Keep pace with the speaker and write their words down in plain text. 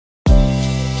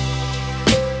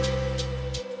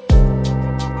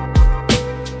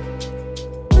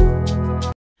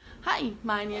Hi,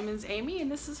 my name is Amy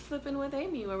and this is Flippin' with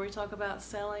Amy, where we talk about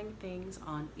selling things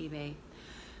on eBay.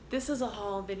 This is a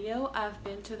haul video. I've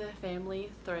been to the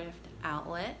family thrift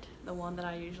outlet, the one that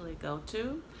I usually go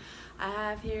to. I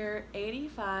have here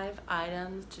 85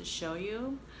 items to show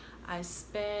you. I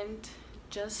spent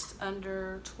just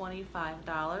under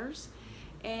 $25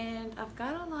 and I've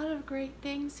got a lot of great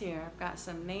things here. I've got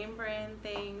some name brand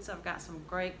things, I've got some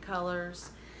great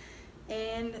colors,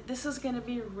 and this is going to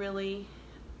be really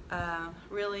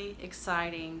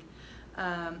exciting.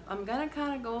 I'm gonna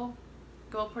kind of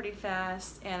go pretty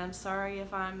fast, and I'm sorry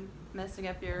if I'm messing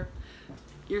up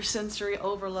your sensory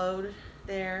overload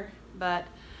there, but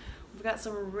we've got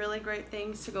some really great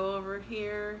things to go over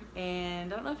here.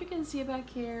 And I don't know if you can see it back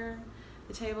here,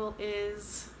 the table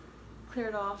is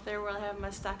cleared off there where I have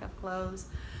my stack of clothes.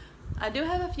 I do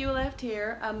have a few left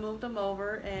here. I moved them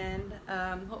over, and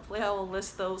hopefully I will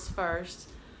list those first,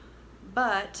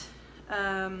 but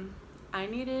I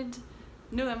needed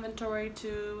new inventory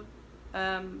to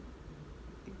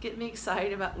get me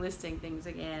excited about listing things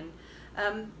again.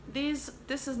 This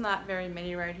is not very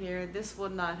many right here. This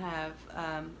would not have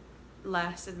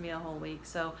lasted me a whole week.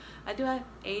 So I do have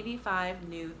 85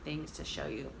 new things to show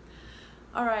you.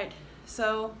 All right,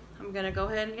 so I'm gonna go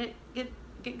ahead and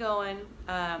get going.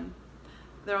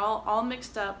 They're all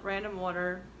mixed up, random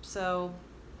order. So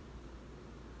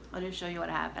I'll just show you what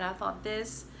I have. And I thought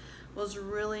this was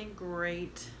really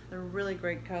great. They're really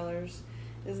great colors.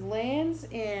 This lands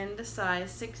in the size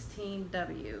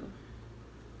 16W.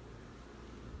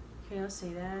 Can you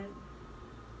see that?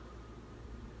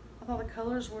 I thought the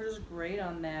colors were just great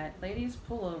on that. Ladies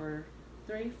pullover,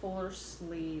 3/4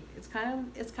 sleeve. It's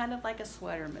kind of like a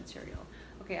sweater material.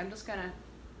 Okay, I'm just gonna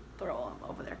throw them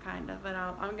over there kind of, but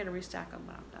I'm gonna restack them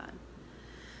when I'm done.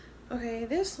 Okay,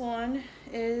 this one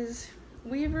is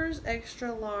Weaver's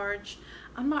Extra Large.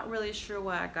 I'm not really sure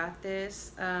why I got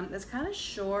this. It's kind of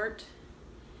short,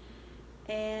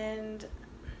 and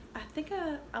I think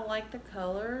I like the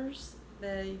colors,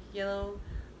 the yellow,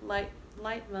 light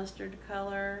mustard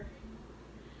color,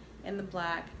 and the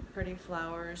black, pretty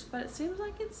flowers, but it seems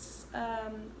like it's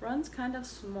runs kind of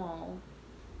small.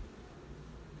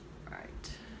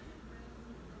 Right,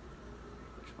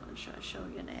 which one should I show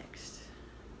you next?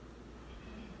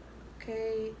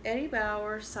 Okay, Eddie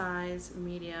Bauer size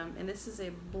medium, and this is a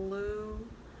blue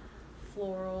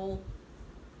floral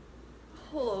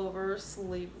pullover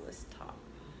sleeveless top.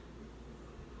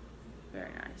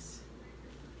 Very nice.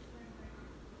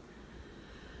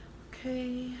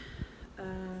 Okay,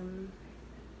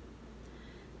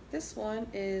 this one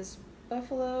is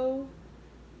Buffalo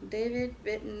David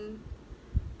Benton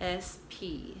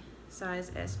SP,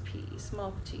 size SP,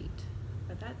 small petite,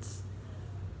 but that's,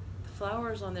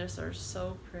 flowers on this are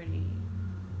so pretty.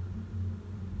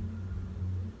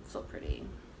 So pretty.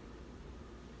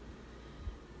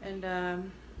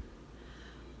 And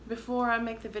before I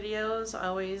make the videos, I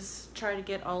always try to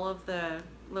get all of the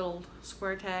little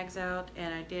square tags out,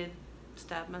 and I did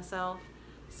stab myself,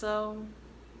 so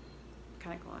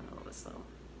kind of going a little bit slow.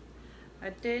 I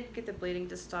did get the bleeding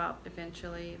to stop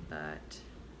eventually, but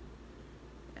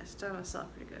yeah, stabbed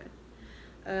myself pretty good.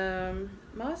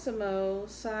 Massimo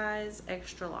size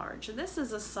extra large, and this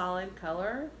is a solid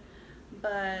color,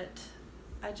 but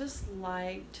I just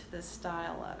liked the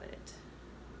style of it.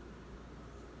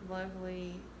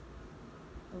 Lovely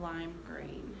lime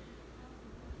green,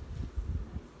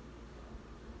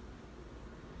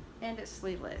 and it's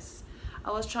sleeveless.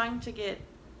 I was trying to get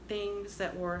things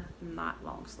that were not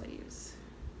long sleeves.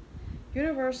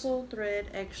 Universal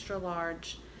thread extra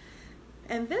large,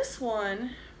 and this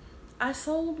one, I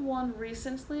sold one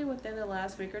recently within the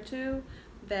last week or two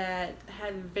that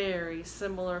had very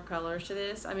similar colors to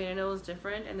this. I mean, I know it was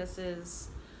different, and this is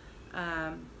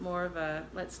more of a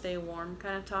let's stay warm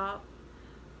kind of top,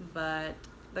 but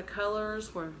the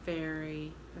colors were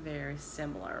very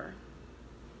similar.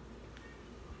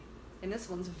 And this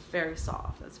one's very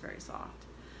soft. It's very soft.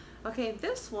 Okay,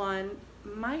 this one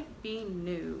might be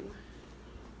new.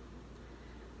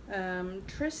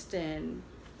 Tristan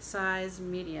size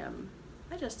medium.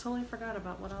 I just totally forgot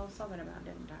about what I was talking about,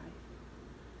 didn't I?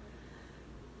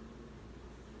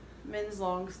 Men's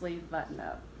long sleeve button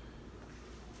up.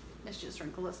 It's just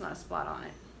wrinkled, it's not a spot on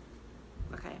it.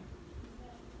 Okay.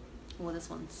 Well,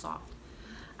 this one's soft.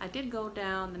 I did go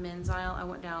down the men's aisle. I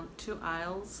went down 2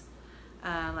 aisles,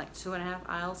 like 2.5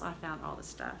 aisles. I found all this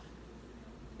stuff.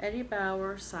 Eddie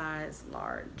Bauer size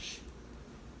large.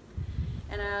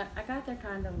 And I got there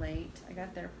kind of late. I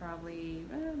got there probably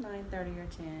 9:30 or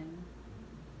 10.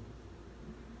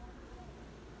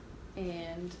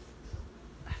 And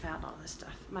I found all this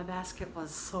stuff. My basket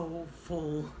was so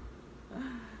full.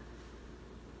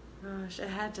 Gosh, I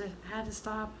had to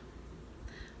stop.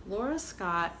 Laura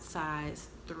Scott size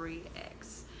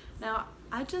 3X. Now,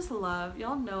 I just love,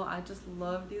 y'all know I just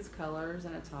love these colors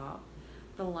in a top.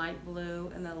 The light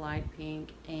blue and the light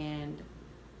pink, and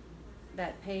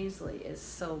that paisley is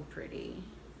so pretty.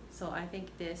 So I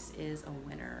think this is a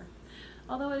winner.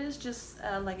 Although it is just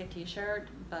like a t-shirt,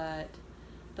 but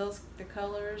the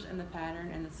colors and the pattern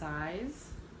and the size,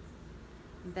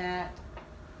 that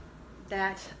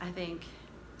I think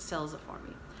sells it for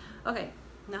me. Okay,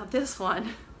 now this one.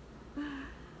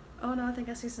 Oh no, I think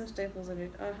I see some staples in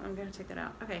it. Oh, I'm gonna take that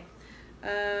out. Okay,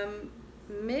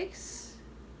 mix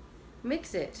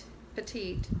it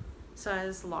petite,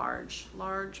 size large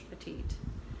petite.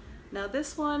 Now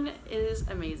this one is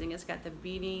amazing. It's got the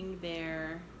beading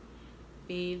there,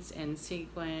 beads and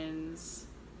sequins.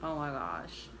 Oh my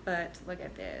gosh, but look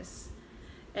at this.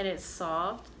 And it's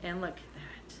soft, and look at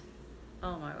that.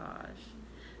 Oh my gosh.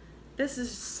 This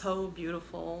is so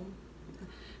beautiful.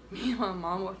 Me and my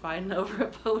mom were fighting over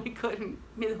it, but we couldn't,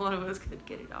 neither one of us could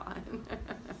get it on.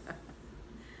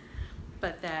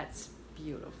 But that's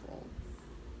beautiful.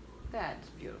 That's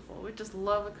beautiful. We just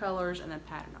love the colors and the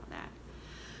pattern on that.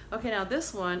 Okay, now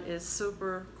this one is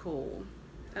super cool.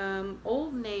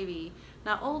 Old Navy.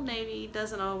 Now Old Navy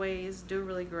doesn't always do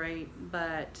really great,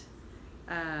 but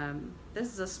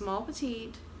this is a small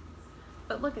petite.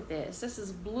 But look at this. This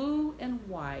is blue and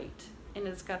white, and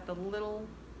it's got the little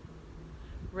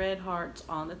red hearts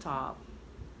on the top.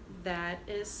 That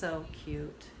is so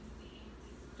cute.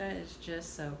 That is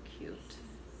just so cute.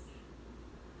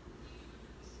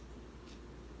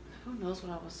 Who knows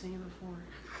what I was saying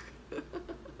before?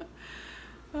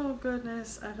 Oh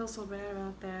goodness, I feel so bad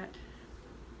about that.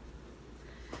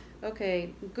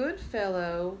 Okay,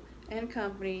 Goodfellow and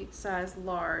Company, size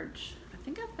large. I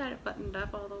think I've got it buttoned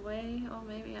up all the way. Oh,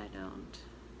 maybe I don't.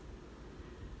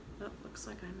 Oh, looks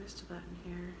like I missed a button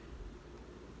here.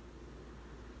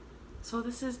 So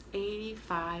this is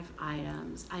 85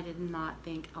 items. I did not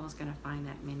think I was gonna find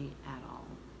that many at all.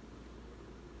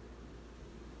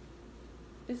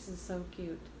 This is so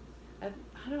cute.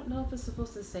 I don't know if it's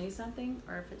supposed to say something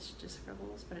or if it's just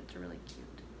scribbles, but it's really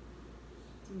cute.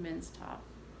 It's a men's top.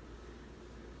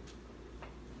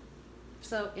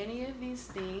 So any of these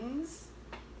things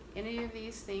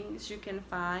you can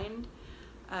find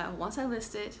once I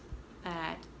list it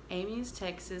at Amy's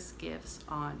Texas Gifts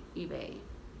on eBay.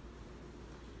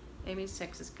 Amy's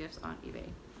Texas Gifts on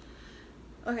eBay.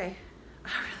 Okay, I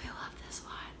really love this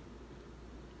one.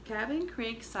 Cabin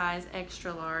Creek size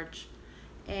extra large,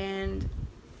 and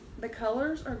the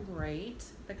colors are great.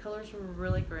 The colors were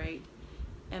really great,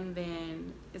 and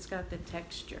then it's got the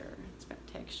texture. It's got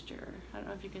texture. I don't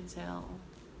know if you can tell,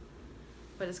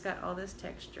 but it's got all this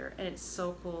texture, and it's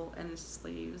so cool, and the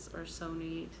sleeves are so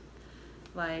neat.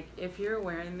 Like, if you're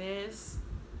wearing this,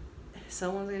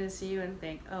 someone's gonna see you and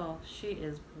think, oh, she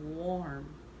is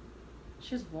warm.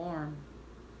 She's warm.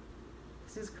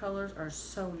 These colors are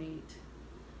so neat.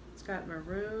 It's got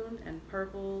maroon and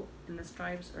purple, and the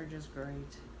stripes are just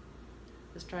great.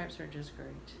 The stripes are just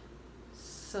great.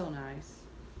 So nice.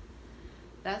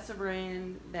 That's a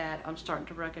brand that I'm starting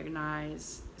to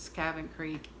recognize. It's Cabin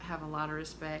Creek. I have a lot of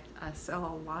respect. I sell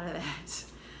a lot of that.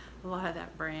 A lot of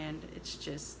that brand. It's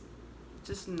just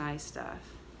nice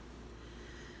stuff.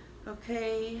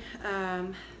 Okay,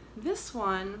 this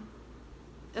one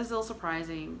is a little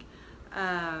surprising.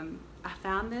 I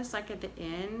found this like at the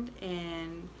end,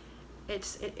 and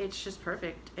it's just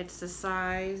perfect. It's the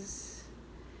size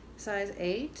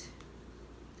 8,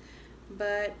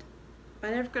 but I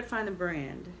never could find the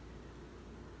brand.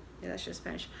 Yeah, that's just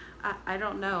Spanish. I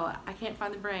don't know. I can't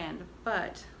find the brand,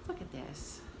 but look at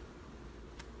this.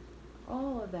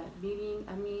 All of that beading.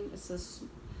 I mean, it's just,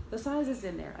 the size is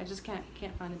in there. I just can't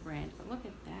find the brand. But look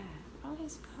at that. All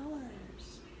these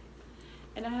colors.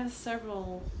 And I have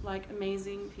several like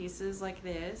amazing pieces like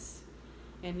this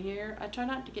in here. I try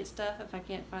not to get stuff if I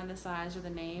can't find the size or the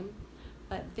name,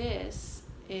 but this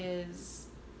is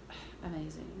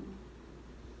amazing.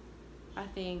 I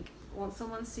think once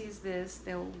someone sees this,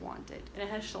 they'll want it. And it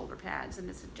has shoulder pads, and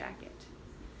it's a jacket.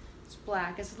 It's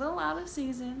black. It's a little out of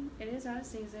season. It is out of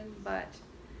season, but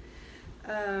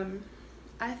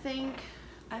I think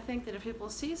that if people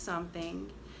see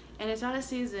something and it's out of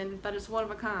season, but it's one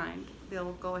of a kind,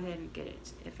 they'll go ahead and get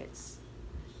it. If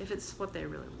it's what they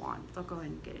really want, they'll go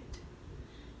ahead and get it.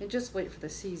 And just wait for the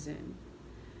season.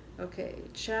 Okay,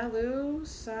 Chalu,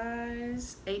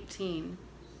 size 18.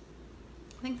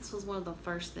 I think this was one of the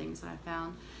first things that I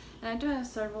found. And I do have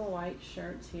several white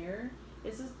shirts here.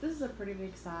 This is a pretty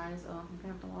big size. Oh, I'm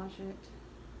gonna have to wash it.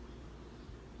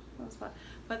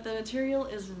 But the material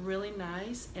is really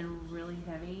nice and really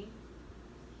heavy.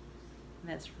 And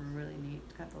that's really neat.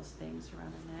 It's got those things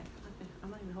around the neck.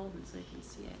 I'm not even holding it so you can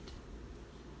see it.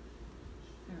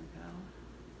 There we go.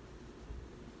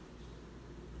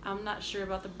 I'm not sure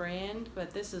about the brand,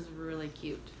 but this is really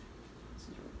cute. This is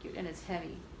really cute, and it's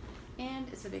heavy, and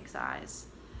it's a big size.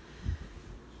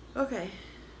 Okay.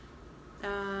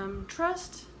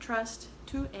 Trust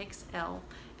 2XL,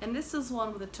 and this is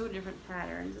one with the 2 different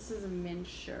patterns. This is a men's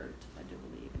shirt, I do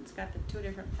believe, and it's got the 2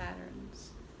 different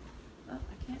patterns. Oh,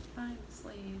 I can't find the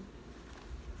sleeve.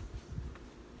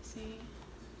 See,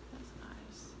 that's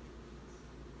nice.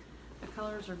 The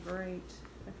colors are great.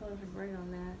 The colors are great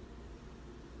on that.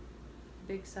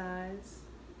 Big size.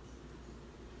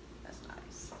 That's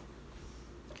nice.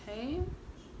 Okay.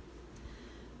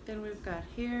 Then we've got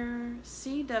here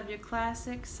CW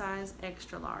Classic size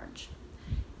extra large.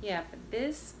 Yeah, but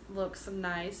this looks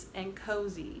nice and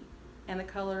cozy, and the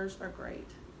colors are great.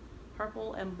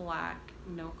 Purple and black,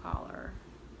 no collar.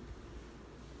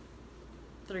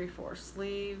 3/4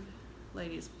 sleeve,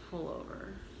 ladies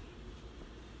pullover.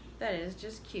 That is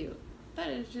just cute. That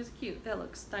is just cute. That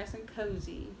looks nice and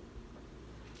cozy.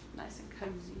 Nice and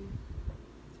cozy.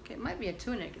 Okay, it might be a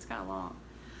tunic. It's kind of long.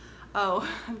 Oh,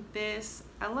 this.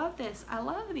 I love this. I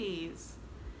love these.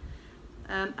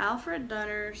 Alfred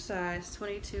Dunner size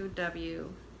 22W.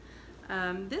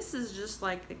 This is just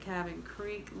like the Cabin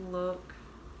Creek look.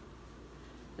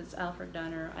 It's Alfred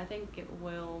Dunner. I think it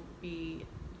will be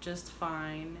just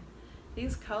fine.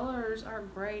 These colors are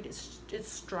great. It's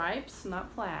stripes,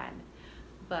 not plaid,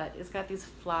 but it's got these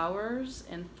flowers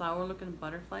and flower looking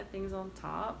butterfly things on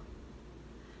top.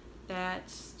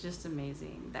 That's just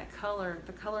amazing. That color,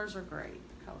 the colors are great.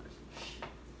 The colors.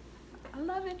 I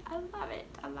love it. I love it.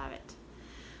 I love it.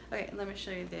 Okay, let me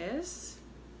show you this.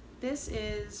 This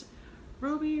is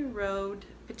Ruby Road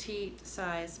Petite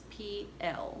size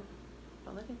PL.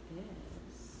 But look at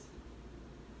this.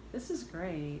 This is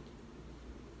great.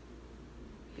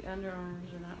 The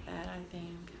underarms are not bad, I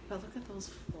think. But look at those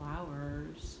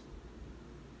flowers.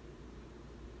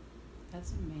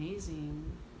 That's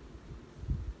amazing.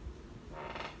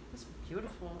 It's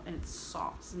beautiful, and it's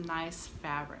soft. It's nice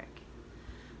fabric.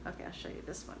 Okay, I'll show you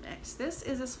this one next. This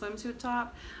is a swimsuit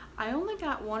top. I only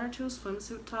got 1 or 2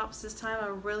 swimsuit tops this time. I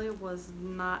really was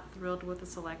not thrilled with the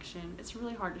selection. It's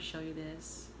really hard to show you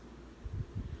this,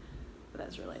 but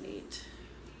that's really neat.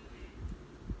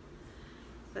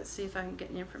 Let's see if I can get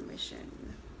any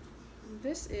information.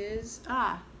 This is,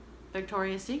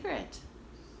 Victoria's Secret.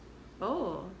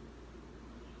 Oh.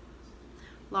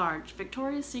 Large,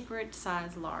 Victoria's Secret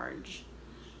size large.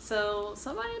 So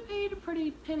somebody paid a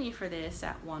pretty penny for this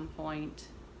at one point.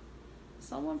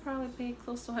 Someone probably paid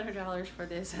close to $100 for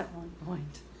this at one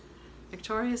point.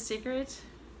 Victoria's Secret.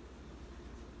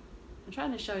 I'm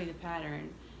trying to show you the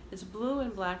pattern. It's blue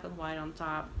and black with white on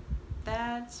top.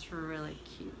 That's really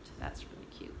cute. That's really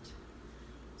cute.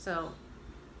 So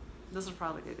this will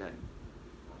probably be good.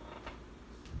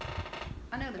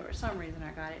 I know there was some reason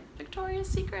I got it. Victoria's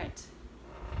Secret.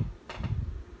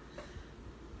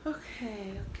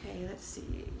 Okay, let's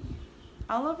see.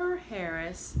 Oliver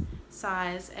Harris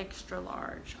size extra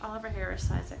large. Oliver Harris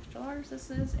size extra large. This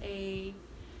is a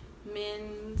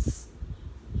men's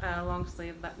long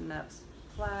sleeve button-ups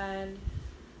plaid.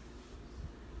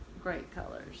 Great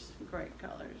colors,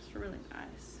 really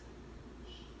nice.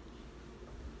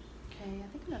 Okay, I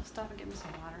think I'm gonna stop and get me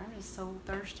some water. I'm just so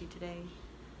thirsty today.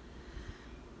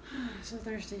 So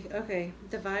thirsty. Okay,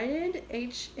 divided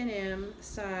H&M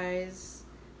size,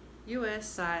 US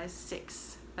size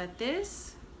 6. But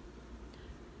this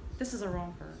is a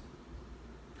romper.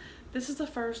 This is the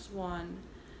first one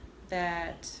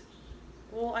that,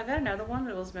 well, I got another one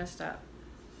that was messed up.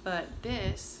 But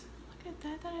this, look at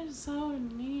that, that is so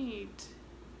neat.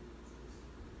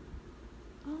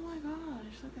 Oh my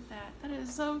gosh, look at that. That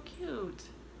is so cute.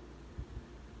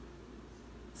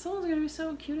 Someone's gonna be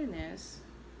so cute in this.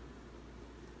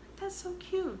 That's so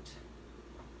cute.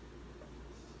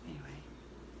 Anyway,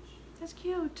 that's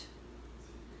cute.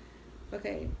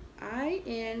 Okay, I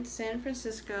in San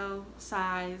Francisco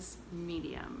size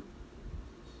medium.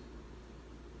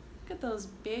 Look at those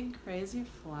big crazy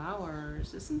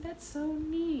flowers. Isn't that so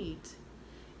neat?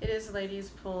 It is ladies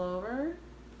pullover,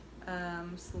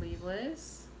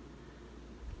 sleeveless.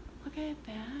 Look at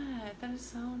that. That is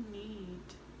so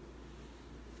neat.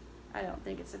 I don't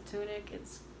think it's a tunic.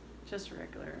 It's just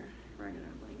regular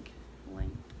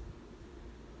length.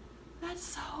 That's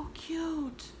so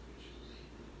cute.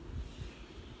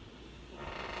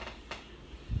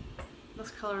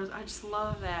 Those colors, I just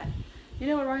love that. You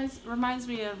know, it reminds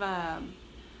me of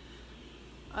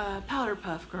Powder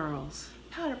Puff Girls.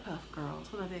 Powder Puff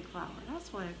Girls with a big flower.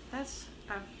 That's what it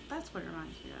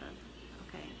reminds me of.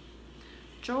 Okay.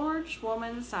 George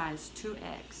woman size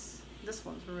 2X. This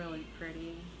one's really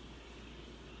pretty.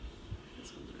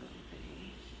 This one's really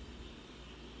pretty.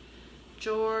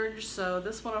 George, so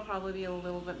this one will probably be a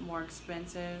little bit more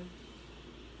expensive.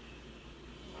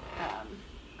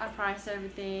 I priced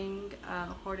everything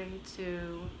according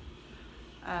to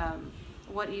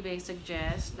what eBay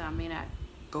suggests. Now, I may not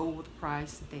go with the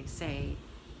price that they say,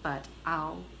 but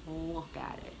I'll look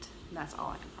at it. That's all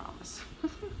I can promise.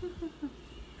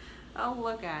 I'll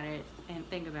look at it and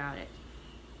think about it,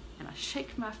 and I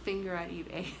shake my finger at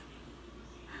eBay.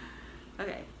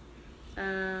 Okay.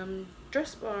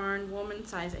 Dress Barn, woman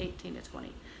size 18 to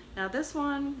 20. Now this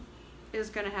one is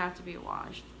gonna have to be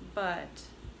washed, but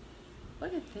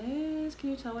look at this.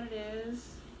 Can you tell what it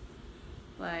is?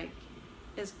 Like,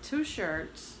 it's 2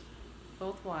 shirts,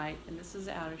 both white, and this is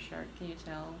the outer shirt. Can you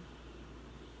tell?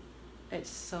 It's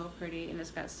so pretty, and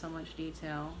it's got so much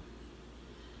detail.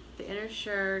 The inner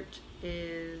shirt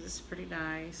is pretty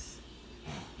nice,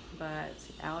 but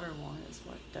the outer one is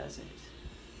what does it.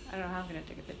 I don't know how I'm gonna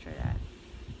take a picture of that,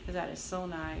 because that is so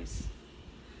nice.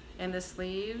 And the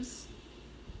sleeves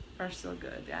are still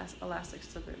good. The elastic's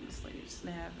still good in the sleeves.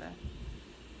 They have a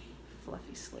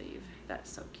fluffy sleeve. That's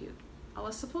so cute. I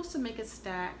was supposed to make a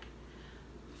stack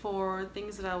for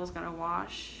things that I was gonna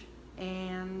wash,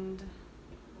 and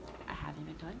I haven't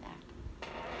even done that.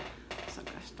 So I'm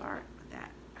gonna start with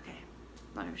that. Okay,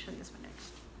 let me show you this one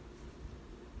next.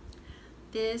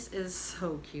 This is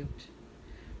so cute.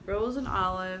 Rose and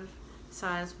Olive,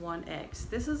 size 1X.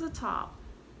 This is a top,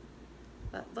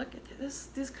 but look at this.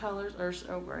 These colors are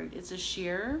so great. It's a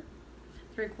sheer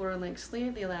 3/4 length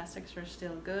sleeve. The elastics are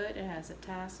still good. It has the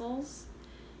tassels,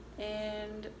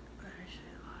 and let me show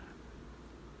you the bottom.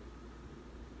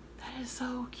 That is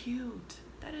so cute.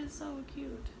 That is so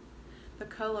cute. The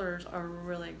colors are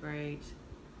really great.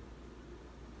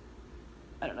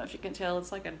 I don't know if you can tell,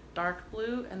 it's like a dark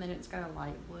blue, and then it's got a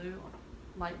light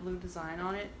blue design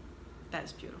on it.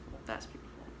 That's beautiful. That's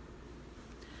beautiful.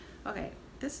 Okay,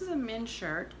 this is a men's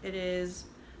shirt. It is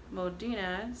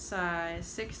Modena, size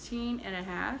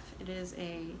 16.5. It is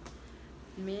a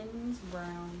men's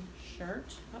brown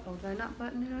shirt. Uh-oh, did I not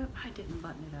button it up? I didn't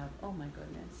button it up. Oh my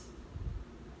goodness.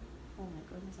 Oh my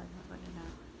goodness, I did not button it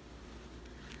up.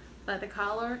 But the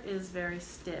collar is very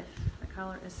stiff. The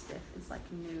collar is stiff. It's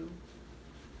like new.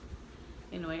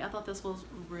 Anyway, I thought this was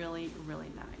really,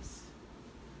 really nice.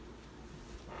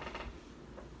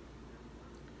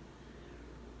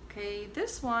 Okay,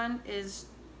 this one is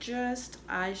just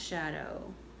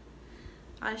eyeshadow.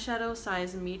 Eyeshadow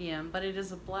size medium, but it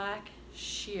is a black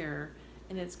sheer,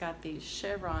 and it's got these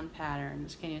chevron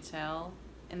patterns. Can you tell?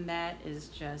 And that is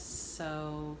just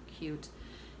so cute.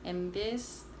 And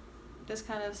this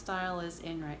kind of style is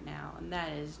in right now, and that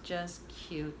is just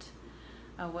cute.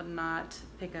 I would not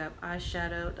pick up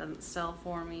eyeshadow. It doesn't sell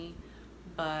for me,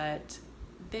 but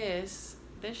this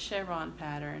chevron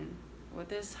pattern with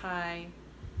this high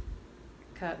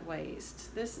cut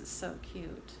waist, this is so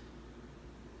cute.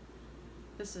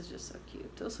 This is just so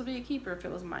cute. This would be a keeper if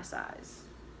it was my size,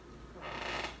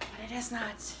 but it is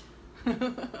not.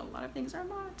 A lot of things are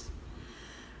not.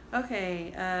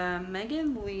 Okay,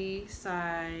 Megan Lee,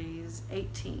 size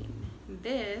 18.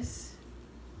 This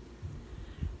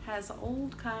has an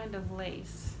old kind of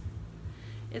lace.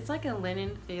 It's like a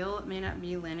linen feel. It may not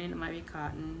be linen, it might be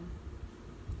cotton.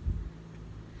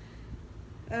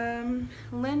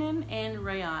 Linen and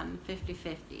rayon,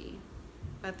 50-50.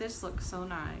 But this looks so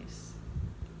nice.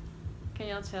 Can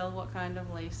y'all tell what kind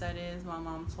of lace that is? My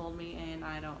mom told me, and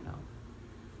I don't know.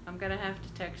 I'm gonna have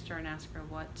to text her and ask her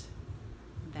what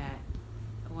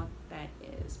that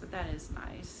is, but that is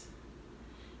nice.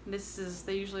 This is,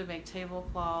 they usually make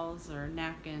tablecloths or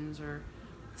napkins or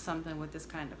something with this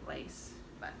kind of lace,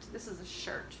 but this is a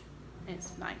shirt and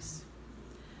it's nice.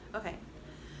 Okay,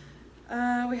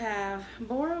 we have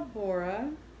Bora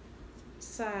Bora,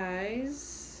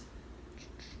 size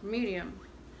medium,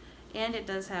 and it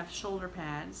does have shoulder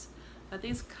pads, but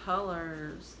these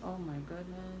colors, oh my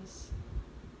goodness.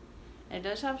 It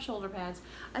does have shoulder pads.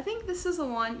 I think this is the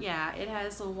one, yeah, it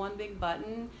has the one big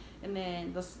button, and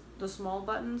then the small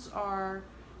buttons are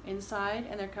inside,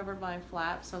 and they're covered by a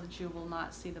flap so that you will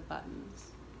not see the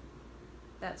buttons.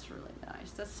 That's really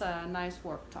nice. That's a nice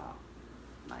work top.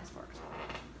 Nice work top.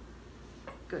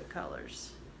 Good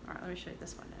colors. All right, let me show you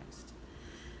this one next.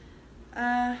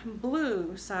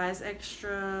 Blue, size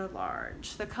extra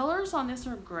large. The colors on this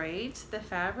are great. The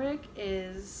fabric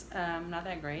is not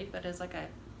that great, but it's like a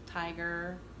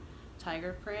tiger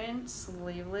tiger print,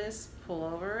 sleeveless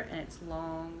pullover, and it's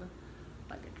long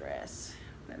like a dress.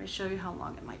 Let me show you how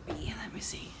long it might be. Let me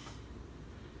see.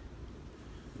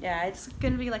 Yeah, it's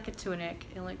gonna be like a tunic.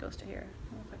 It only goes to here. I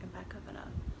don't know if I can back up enough.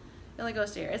 It only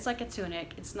goes to here. It's like a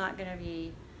tunic. It's not gonna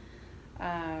be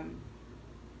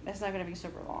it's not gonna be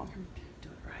super long. Do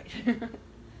it right. Do it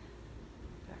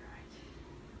right.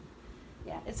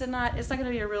 Yeah, it's not gonna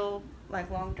be a real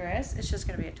like long dress. It's just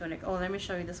gonna be a tunic. Oh, let me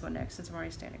show you this one next since I'm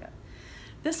already standing up.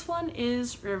 This one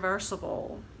is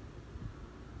reversible.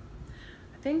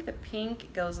 I think the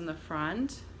pink goes in the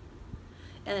front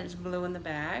and then it's blue in the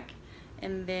back.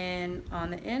 And then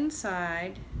on the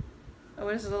inside, oh,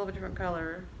 it is a little bit different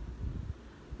color.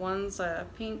 One's a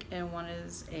pink and one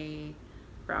is a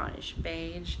brownish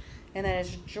beige. And that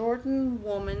is Jordan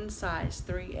woman size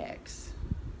 3X.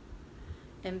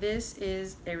 And this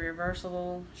is a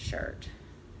reversible shirt.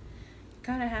 You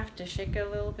kind of have to shake it a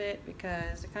little bit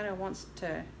because it kind of wants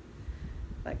to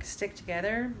like stick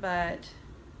together, but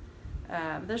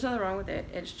there's nothing wrong with it.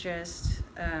 It's just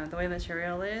the way the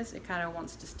material is, it kind of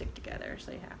wants to stick together,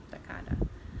 so you have to kind of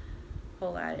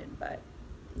pull at it. But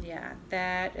yeah,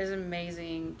 that is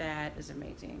amazing. That is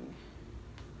amazing.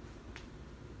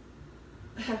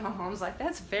 My mom's like,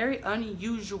 that's very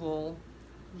unusual.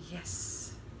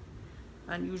 Yes,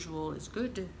 unusual is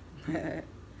good.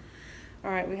 All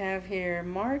right, we have here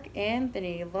Mark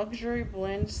Anthony luxury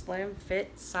blend slim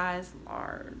fit size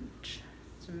large.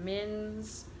 It's a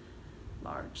men's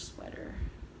large sweater,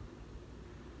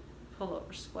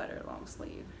 pullover sweater, long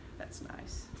sleeve. That's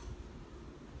nice.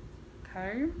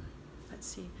 Okay, let's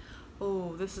see.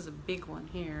 Oh, this is a big one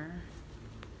here.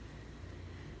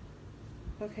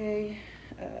 Okay,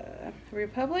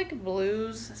 Republic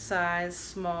Blues size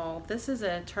small. This is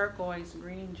a turquoise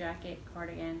green jacket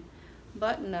cardigan,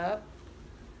 button up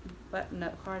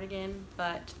cardigan,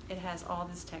 but it has all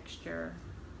this texture.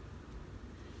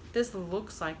 This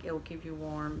looks like it will keep you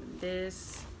warm.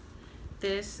 This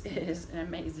is an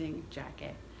amazing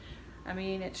jacket. I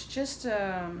mean, it's just you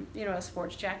know, a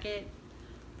sports jacket,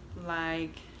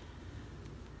 like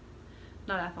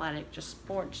not athletic, just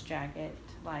sports jacket,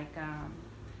 like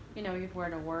you know, you'd wear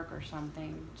to work or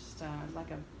something. Just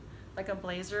like a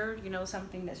blazer, you know,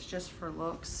 something that's just for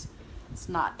looks. It's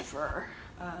not for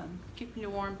keeping you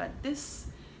warm, but this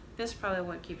probably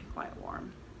would keep you quite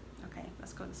warm. Okay,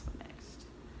 let's go this one next.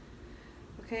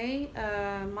 Okay,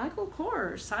 Michael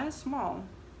Kors, size small,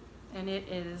 and it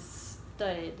is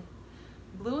studded.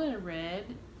 Blue and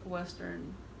red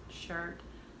western shirt,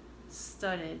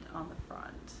 studded on the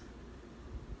front.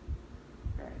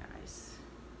 Very nice.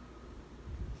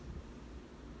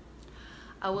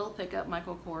 I will pick up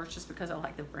Michael Kors just because I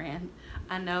like the brand.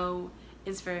 I know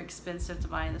it's very expensive to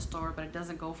buy in the store, but it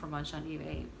doesn't go for much on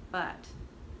eBay. But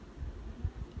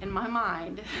in my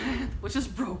mind, which is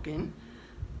broken,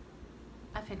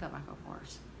 I pick up Michael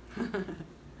Kors.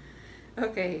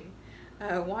 Okay,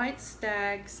 white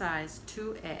stag size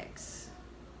 2X.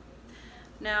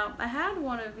 Now, I had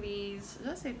one of these, did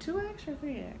I say 2X or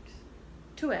 3X?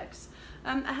 2X.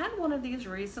 I had one of these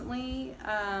recently,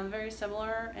 very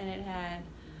similar, and it had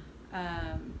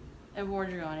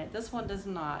embroidery on it. This one does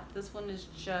not. This one is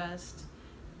just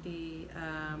the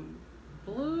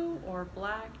blue or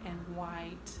black and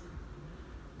white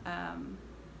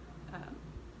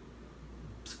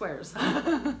squares.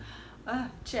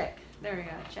 Check. There we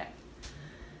go. Check.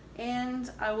 And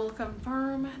I will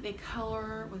confirm the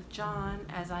color with John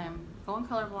as I am going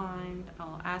colorblind.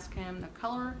 I'll ask him the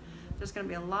color. There's going to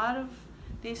be a lot of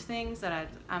these things that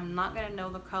I'm not going to know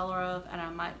the color of, and I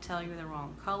might tell you the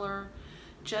wrong color.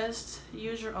 Just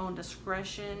use your own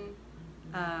discretion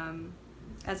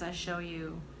as I show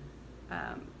you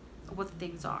what the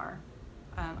things are.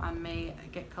 I may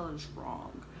get colors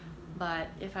wrong, but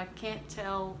if I can't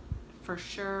tell for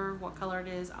sure what color it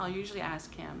is, I'll usually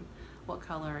ask him what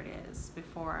color it is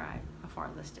before I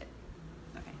list it.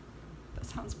 Okay, that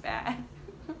sounds bad.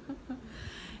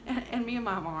 And me and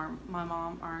my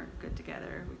mom aren't good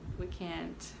together. We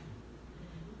can't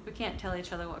tell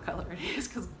each other what color it is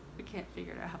because we can't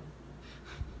figure it out.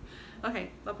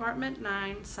 Okay, apartment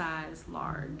 9 size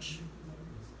large.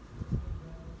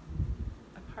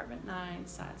 Apartment 9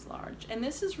 size large, and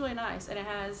this is really nice, and it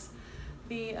has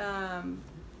the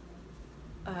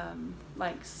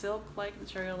like silk like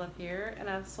material up here, and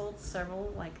I've sold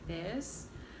several like this.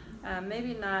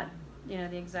 Maybe not, you know,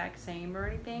 the exact same or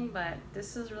anything, but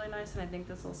this is really nice, and I think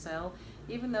this will sell,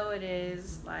 even though it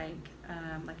is like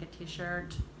a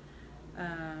t-shirt.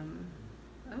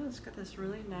 Oh, it's got this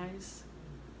really nice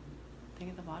thing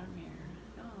at the bottom here.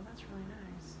 Oh, that's really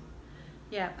nice.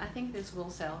 Yeah, I think this will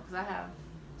sell because I have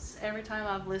Every time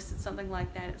I've listed something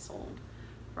like that, it's sold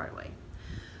right away.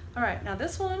 All right, now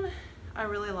this one I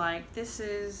really like. This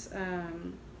is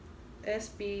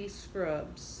SB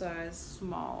Scrubs, size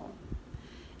small.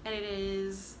 And it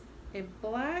is a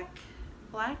black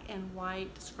and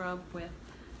white scrub with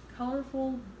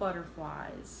colorful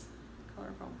butterflies.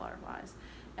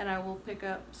 And I will pick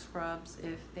up scrubs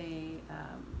if they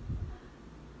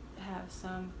have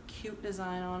some cute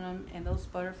design on them, and those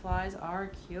butterflies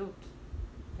are cute.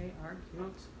 They are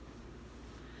cute.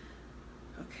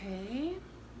 Okay,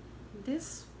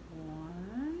 this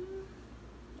one,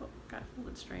 oh, got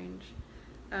folded strange.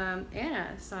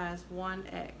 Anna, size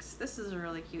 1X. This is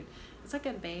really cute. It's like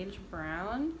a beige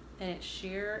brown, and it's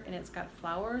sheer, and it's got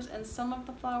flowers, and some of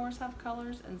the flowers have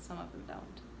colors, and some of them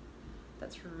don't.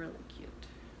 That's really cute.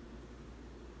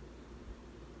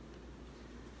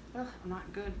 Oh, I'm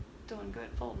not doing good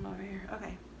folding over here.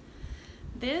 Okay.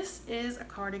 This is a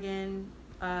cardigan,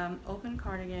 open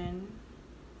cardigan.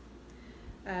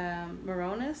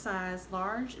 Marona size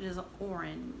large. It is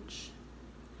orange.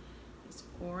 It's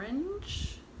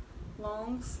orange,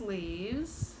 long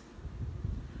sleeves,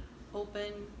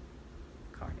 open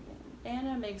cardigan.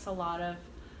 Anna makes a lot of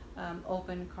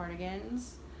open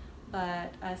cardigans,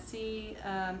 but I see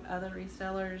other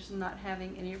resellers not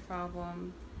having any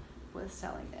problem with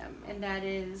selling them, and that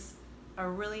is a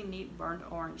really neat burnt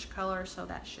orange color, so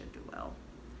that should do well.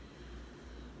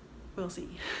 We'll see.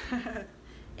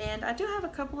 And I do have a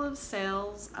couple of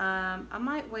sales. I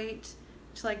might wait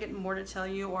till I get more to tell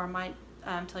you, or I might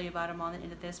tell you about them on the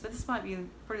end of this, but this might be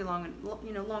pretty long,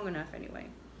 long enough anyway.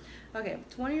 Okay,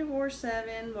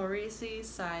 24/7 Maurice,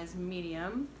 size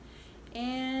medium,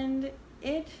 and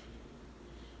it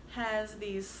has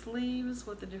these sleeves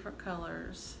with the different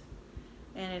colors,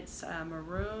 and it's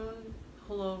maroon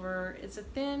pullover. It's a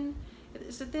thin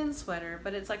sweater,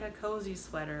 but it's like a cozy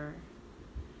sweater.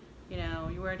 You know,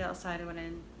 you wear it outside when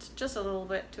it's just a little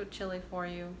bit too chilly for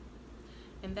you.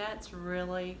 And that's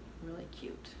really, really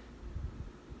cute.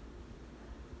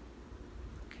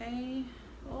 Okay.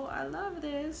 Oh, I love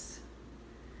this.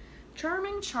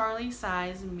 Charming Charlie,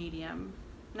 size medium.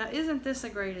 Now, isn't this the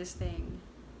greatest thing?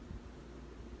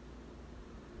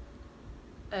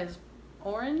 As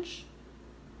orange,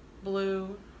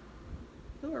 blue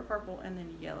or purple, and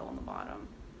then yellow on the bottom.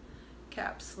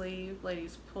 Cap sleeve,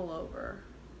 ladies pullover.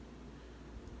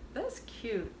 That's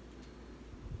cute.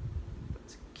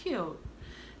 That's cute.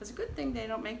 It's a good thing they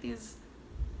don't make these.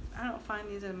 I don't find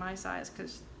these in my size,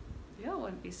 because y'all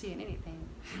wouldn't be seeing anything.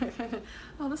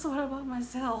 Oh, this is what I bought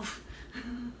myself.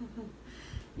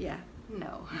 Yeah,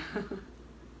 no.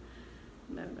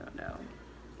 No.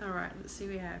 All right, let's see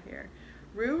what we have here.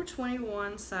 Rue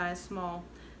 21, size small.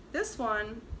 This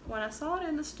one, when I saw it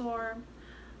in the store,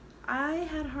 I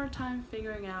had a hard time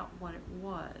figuring out what it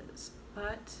was,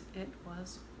 but it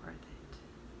was worth it,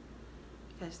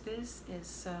 because this is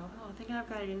so, oh, I think I've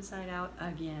got it inside out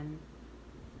again.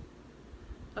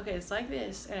 Okay, it's like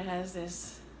this, and it has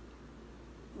this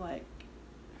like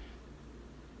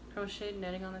crocheted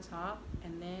netting on the top,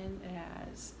 and then it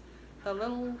has a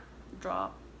little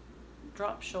drop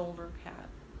shoulder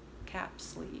cap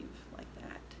sleeve like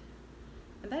that,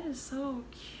 and that is so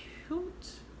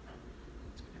cute.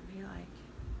 It's gonna be like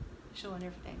showing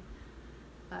everything,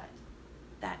 but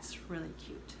that's really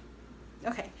cute.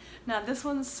 Okay, now this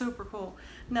one's super cool.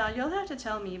 Now you'll have to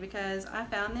tell me, because I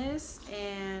found this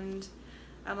and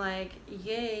I'm like,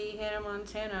 yay, Hannah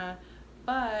Montana,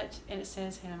 but, and it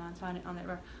says Hannah Montana on that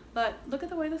rubber, but look at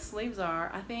the way the sleeves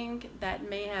are. I think that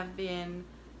may have been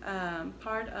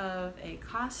part of a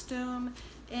costume,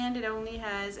 and it only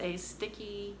has a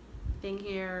sticky thing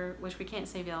here, which we can't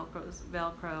say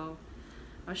Velcro.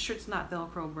 I'm sure it's not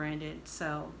Velcro branded,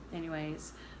 so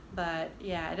anyways. But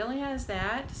yeah, it only has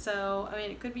that, so I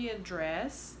mean, it could be a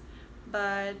dress,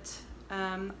 but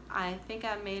I think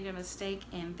I made a mistake,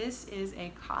 and this is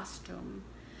a costume.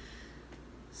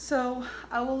 So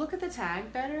I will look at the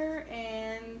tag better,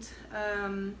 and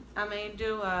I may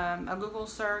do a Google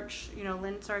search,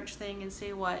 lens search thing, and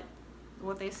see what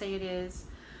they say it is.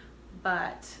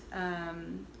 But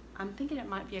I'm thinking it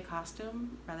might be a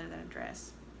costume rather than a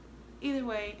dress. Either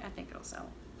way, I think it'll sell.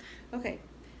 Okay.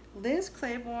 Liz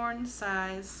Claiborne,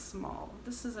 size small.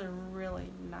 This is a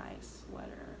really nice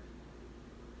sweater.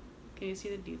 Can you see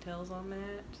the details on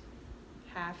that?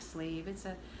 Half sleeve.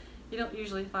 You don't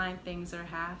usually find things that are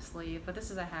half sleeve, but this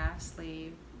is a half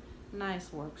sleeve.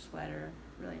 Nice work sweater.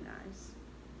 Really nice.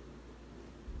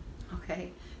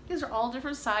 Okay, these are all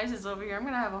different sizes over here. I'm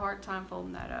gonna have a hard time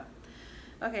folding that up.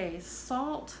 Okay,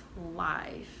 Salt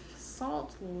Life,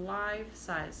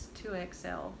 size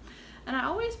 2XL. And I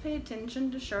always pay attention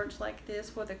to shirts like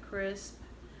this with a crisp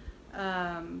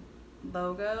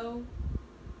logo,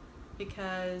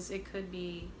 because it could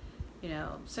be, you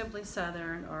know, Simply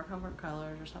Southern or Comfort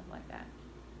Colors or something like that.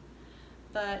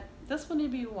 But this will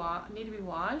need to be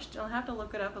washed. I'll have to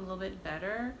look it up a little bit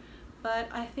better, but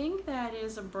I think that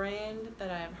is a brand that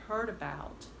I've heard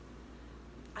about.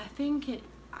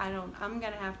 I'm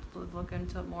gonna have to look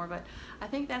into it more, but I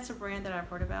think that's a brand that I've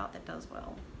heard about that does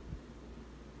well.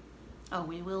 Oh,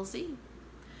 we will see.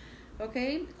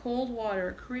 Okay, Cold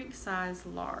Water Creek size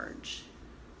large.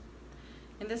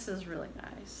 And this is really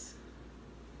nice.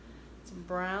 It's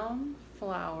brown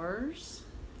flowers,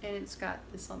 and it's got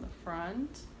this on the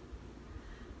front.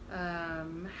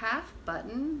 Half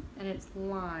button, and it's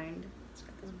lined. It's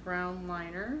got this brown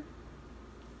liner.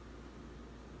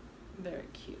 Very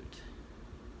cute.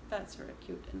 That's very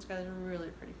cute. And it's got really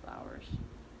pretty flowers.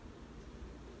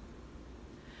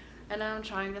 And now I'm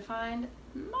trying to find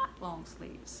not long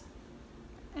sleeves.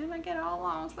 And I get all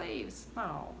long sleeves. Not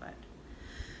all, but.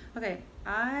 Okay,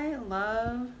 I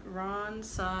love Ron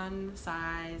Sun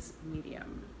size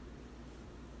medium.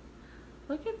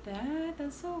 Look at that.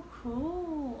 That's so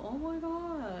cool. Oh my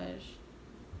gosh.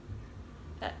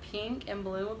 That pink and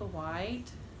blue with the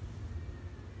white.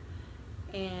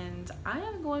 And I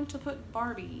am going to put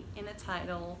Barbie in the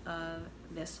title of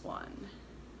this one.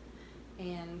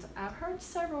 And I've heard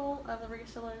several of the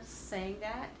resellers saying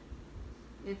that.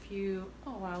 If you,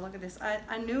 oh wow, look at this.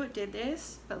 I knew it did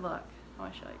this, but look, I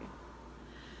want to show you.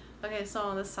 Okay, so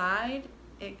on the side,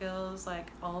 it goes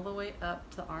like all the way up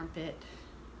to the armpit.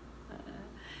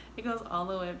 It goes all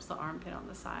the way up to the armpit on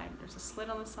the side. There's a slit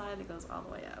on the side that goes all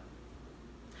the way up.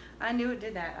 I knew it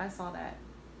did that. I saw that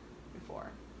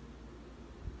before.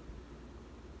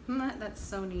 That's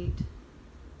so neat.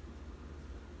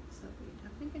 So neat. I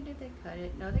think did they cut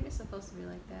it? No, I think it's supposed to be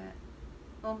like that.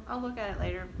 Well, I'll look at it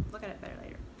later. Look at it better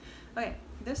later. Okay,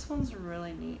 this one's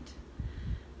really neat.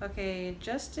 Okay,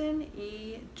 Justin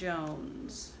E.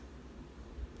 Jones,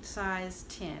 size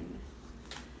 10.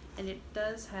 And it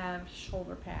does have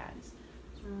shoulder pads.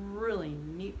 It's really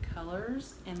neat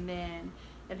colors. And then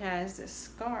it has this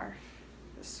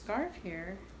scarf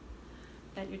here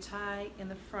that you tie in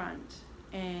the front.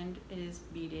 And it is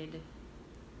beaded.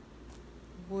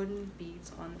 Wooden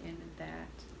beads on the end of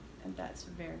that. And that's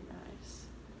very nice.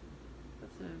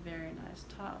 That's a very nice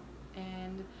top.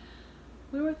 And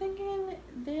we were thinking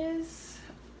this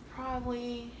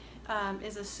probably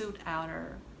is a suit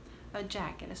outer, a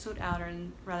jacket, a suit outer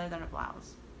rather than a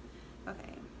blouse.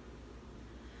 Okay.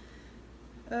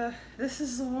 This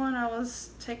is the one I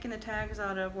was taking the tags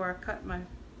out of where I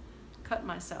cut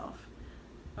myself.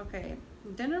 Okay,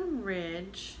 Denim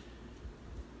Ridge,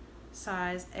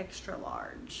 size extra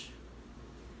large.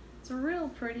 It's a real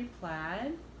pretty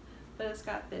plaid, but it's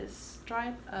got this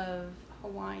stripe of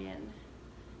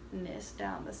Hawaiian-ness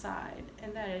down the side,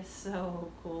 and that is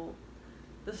so cool.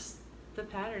 The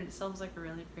pattern itself is like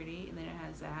really pretty, and then it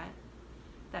has that.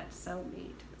 That's so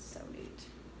neat. It's so neat.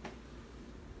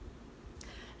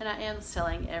 And I am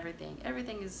selling everything.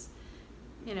 Everything is,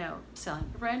 you know,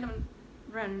 selling.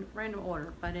 Random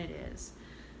order, but it is.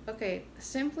 Okay,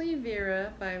 Simply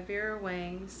Vera by Vera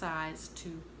Wang, size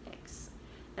 2X.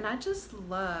 And I just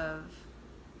love,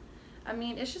 I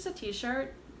mean, it's just a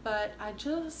t-shirt, but I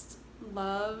just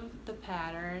love the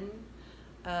pattern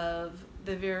of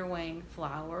the Vera Wang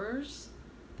flowers.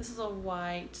 This is a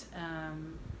white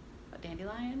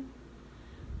dandelion,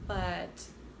 but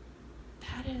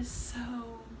that is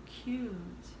so cute.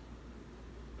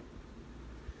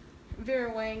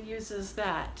 Vera Wang uses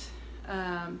that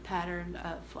pattern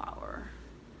of flower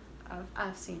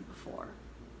I've seen before.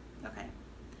 Okay,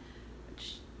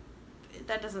 which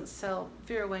that doesn't sell,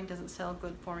 Vera Wang doesn't sell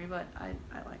good for me, but I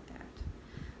like that.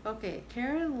 Okay,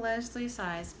 Karen Leslie,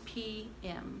 size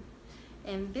PM,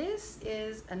 and this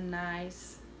is a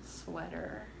nice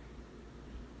sweater.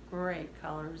 Great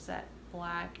colors. That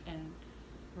black and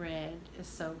red is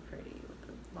so pretty with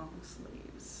the long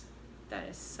sleeves. That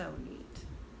is so neat.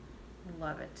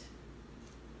 Love it.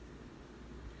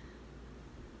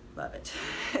 Love it.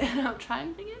 And I'm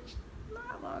trying to get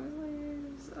not long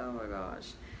sleeves. Oh my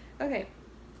gosh. Okay,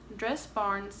 Dress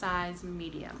Barn size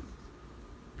medium.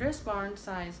 Dress Barn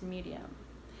size medium.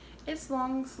 It's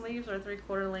long sleeves or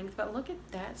 3/4 length, but look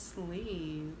at that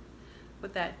sleeve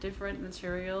with that different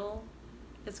material.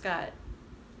 It's got,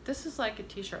 this is like a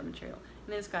t-shirt material,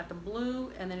 and then it's got the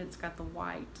blue, and then it's got the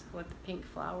white with the pink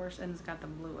flowers, and it's got the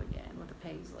blue again with the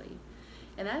paisley.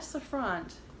 And that's the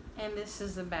front, and this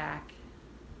is the back.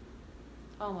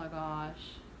 Oh my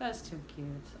gosh, that's too cute.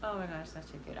 Oh my gosh, that's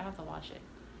too cute. I have to watch it.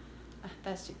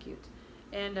 That's too cute.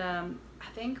 And I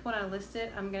think when I list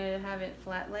it, I'm gonna have it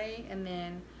flat lay, and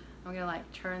then I'm gonna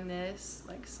like turn this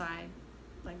like side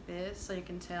like this so you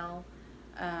can tell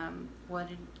what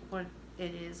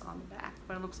it is on the back,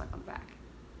 what it looks like on the back.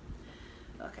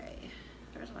 Okay,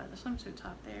 there's the swimsuit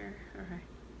top there. Alright.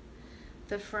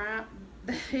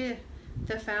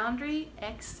 The Foundry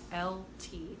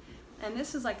XLT, and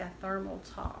this is like a thermal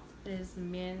top. It is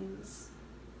men's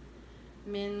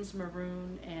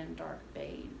maroon and dark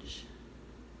beige.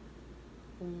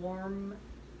 Warm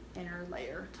inner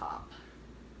layer top.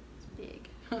 It's big.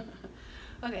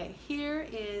 Okay, here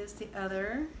is the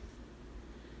other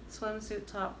swimsuit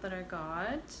top that I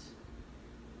got.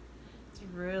 It's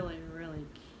really, really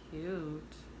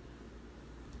cute.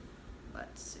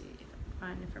 Let's see if I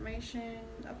can find information.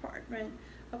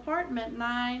 Apartment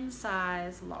 9,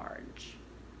 size large.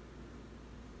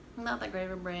 Not that great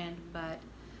of a brand, but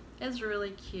it's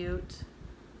really cute.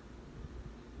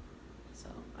 So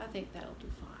I think that'll do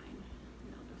fine.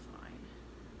 That'll do fine.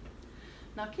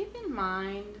 Now keep in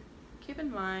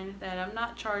mind that I'm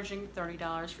not charging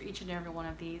 $30 for each and every one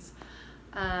of these.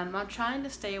 I'm trying to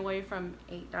stay away from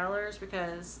 $8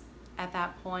 because at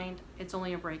that point it's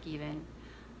only a break even.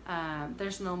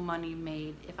 There's no money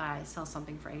made if I sell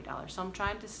something for $8. So I'm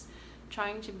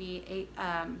trying to be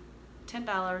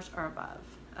 $10 or above.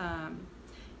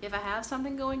 If I have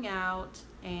something going out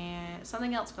and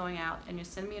something else going out and you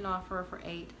send me an offer for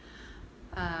 $8,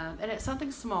 and it's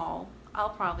something small, I'll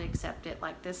probably accept it.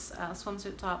 Like this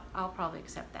swimsuit top, I'll probably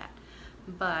accept that.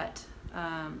 But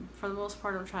for the most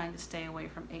part, I'm trying to stay away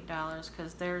from $8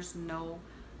 because there's no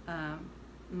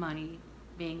money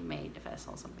being made if I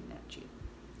sell something that cheap.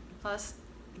 Plus,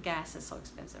 gas is so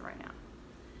expensive right now,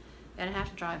 and I have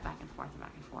to drive back and forth and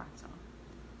back and forth. So,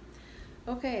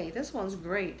 okay, this one's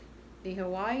great. The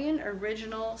Hawaiian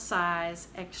Original Size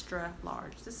Extra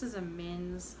Large. This is a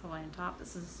men's Hawaiian top.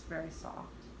 This is very soft.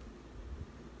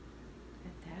 Look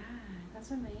at that.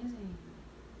 That's amazing.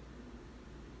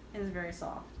 It is very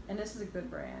soft, and this is a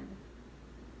good brand.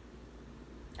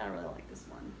 I really like this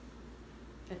one.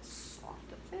 It's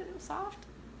soft. Is it soft?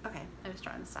 Okay, let's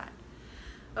try on the side.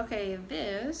 Okay,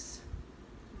 this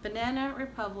Banana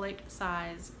Republic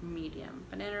size medium.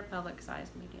 Banana Republic size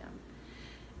medium.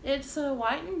 It's a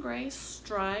white and gray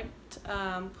striped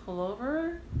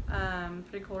pullover,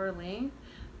 3/4 length,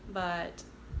 but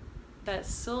that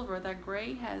silver, that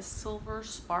gray has silver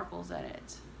sparkles in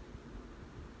it.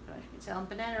 As you can tell,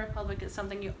 Banana Republic is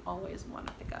something you always want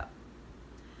to pick up.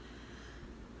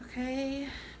 Okay,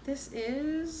 this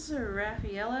is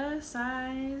Raffaella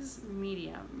size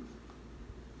medium.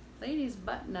 Ladies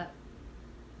button up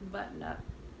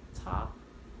top.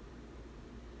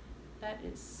 That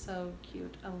is so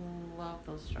cute. I love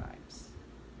those stripes.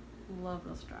 Love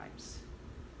those stripes.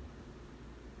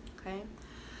 Okay.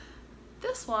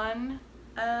 This one,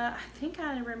 I think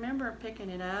I remember picking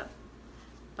it up,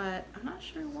 but I'm not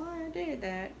sure why I did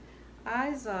that.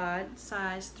 Izod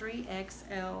size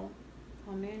 3XL.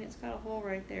 Oh man, it's got a hole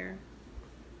right there.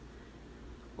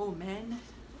 Oh man.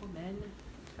 Oh man.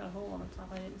 It's got a hole on the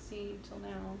top I didn't see until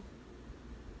now.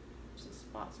 There's some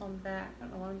spots on the back. I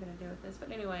don't know what I'm going to do with this,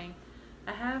 but anyway.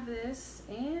 I have this,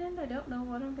 and I don't know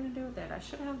what I'm going to do with it. I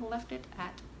should have left it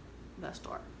at the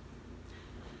store.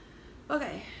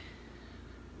 Okay.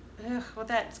 Ugh, with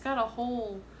that, it's got a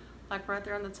hole like right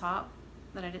there on the top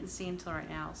that I didn't see until right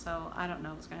now, so I don't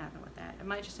know what's going to happen with that. It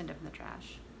might just end up in the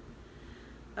trash.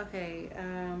 Okay,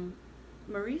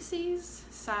 Maurice's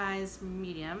size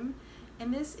medium,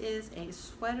 and this is a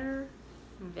sweater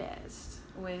vest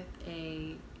with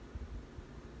a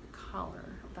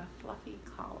collar, with a fluffy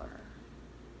collar.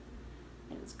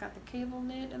 And it's got the cable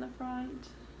knit in the front.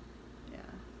 Yeah.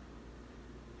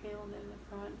 Cable knit in the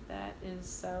front. That is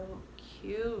so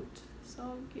cute.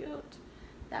 So cute.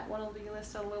 That one will be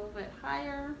listed a little bit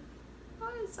higher.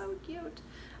 Oh, it's so cute.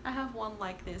 I have one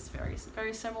like this,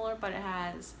 very similar, but it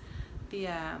has the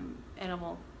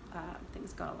animal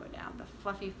things going all the way down. The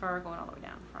fluffy fur going all the way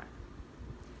down the front.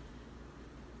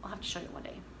 I'll have to show you one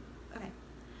day. Okay.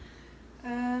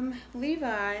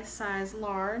 Levi size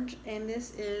large, and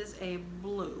this is a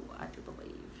blue, I do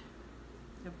believe.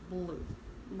 A blue,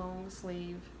 long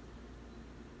sleeve,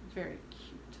 very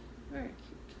cute, very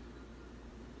cute.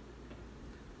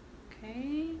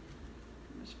 Okay,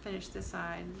 let's finish this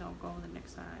side, and I'll go over the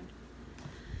next side.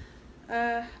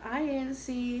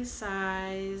 INC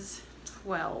size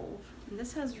 12. And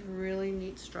this has really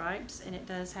neat stripes, and it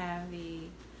does have the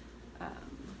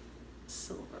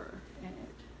silver in it.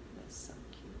 That's so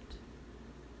cute.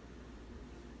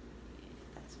 Yeah,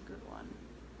 that's a good one.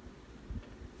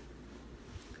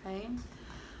 Okay,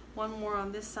 one more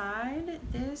on this side.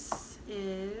 This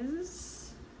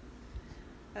is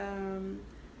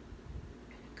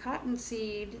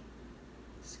cottonseed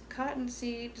It's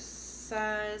cottonseed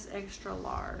size extra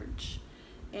large.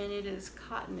 And it is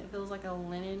cotton. It feels like a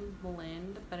linen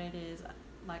blend, but it is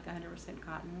like 100%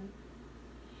 cotton.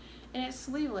 And it's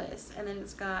sleeveless, and then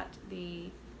it's got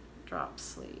the drop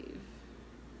sleeve,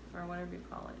 or whatever you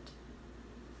call it.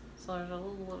 So there's a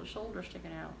little shoulder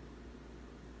sticking out.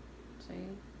 See?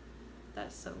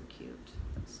 That's so cute.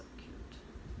 That's so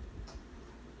cute.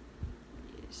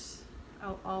 Yes.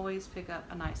 I'll always pick up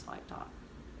a nice white top.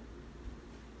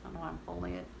 I don't know why I'm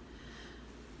folding it.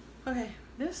 Okay,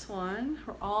 this one,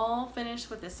 we're all finished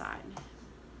with this side.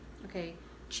 Okay,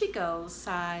 Chico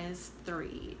size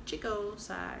 3. Chico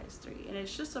size 3. And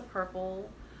it's just a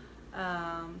purple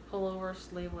pullover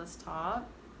sleeveless top.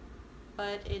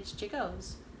 But it's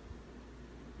Chico's.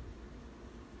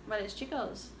 But it's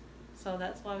Chico's. So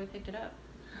that's why we picked it up.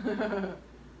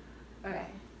 Okay.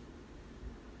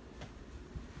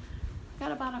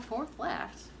 Got about a fourth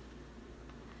left.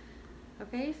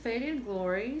 Okay, Faded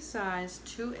Glory, size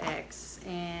 2X,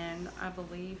 and I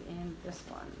believe in this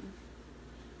one.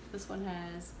 This one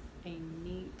has a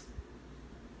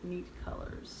neat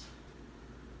colors.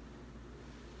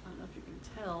 I don't know if you can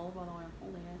tell by the way I'm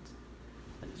holding it,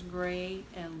 but it's gray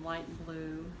and light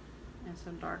blue and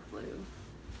some dark blue.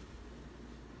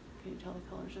 Can you tell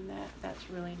the colors in that? That's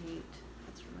really neat.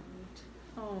 That's really neat.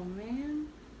 Oh man.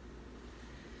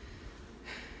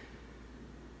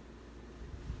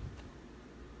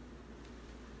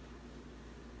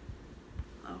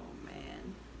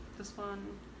 This one,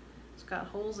 it's got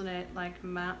holes in it like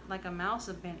a mouse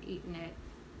has been eating it.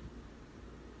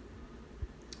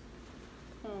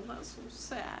 Oh, that's so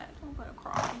sad. I'm gonna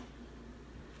cry.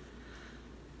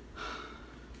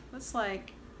 That's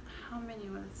like, how many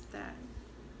was that?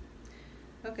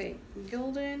 Okay,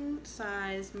 Gildan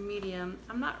size medium.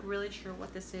 I'm not really sure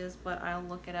what this is, but I'll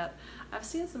look it up. I've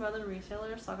seen some other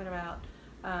resellers talking about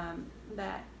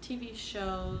that TV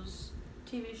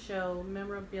show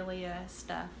memorabilia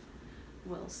stuff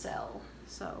will sell,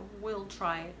 so we'll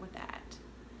try it with that.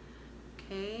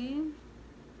 Okay,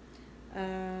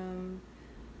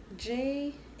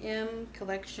 JM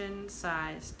collection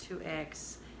size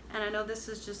 2X, and I know this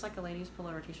is just like a ladies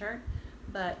pullover t-shirt,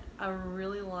 but I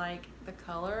really like the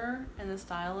color and the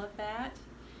style of that,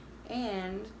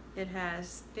 and it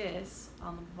has this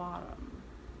on the bottom,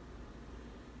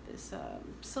 this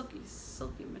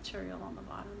silky material on the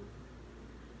bottom.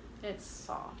 It's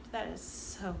soft. That is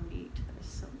so neat. That is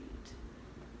so neat.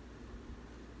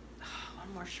 Oh,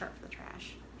 one more shirt for the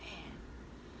trash. Man.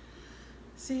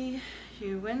 See,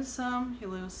 you win some, you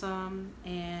lose some,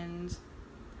 and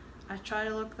I try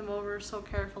to look them over so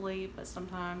carefully, but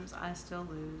sometimes I still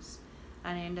lose.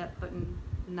 I end up putting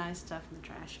nice stuff in the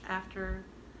trash after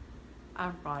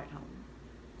I've brought it home.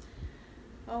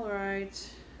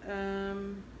 Alright.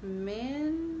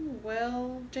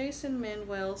 Jason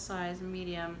Manuel size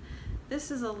medium. This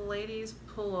is a ladies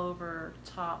pullover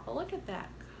top, but look at that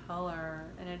color,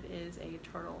 and it is a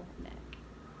turtleneck.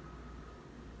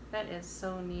 That is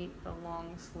so neat, the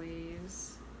long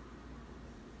sleeves.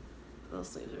 Those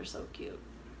sleeves are so cute.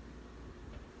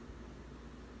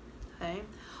 Okay.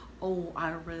 Oh,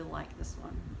 I really like this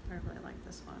one. I really like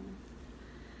this one.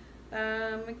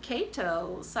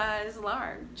 Kato size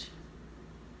large.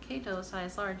 Kato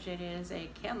size large. It is a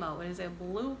camo. It is a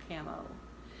blue camo,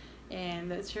 and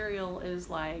the material is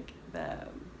like the,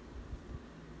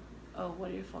 oh,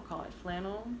 what do you call it?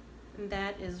 Flannel. And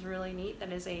that is really neat.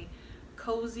 That is a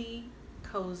cozy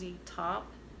top,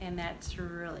 and that's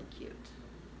really cute.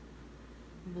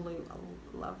 Blue.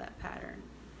 I love that pattern.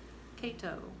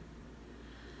 Kato.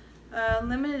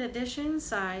 Limited edition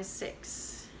size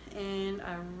 6, and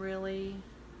I really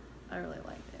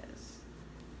like this.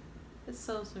 It's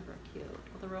so super cute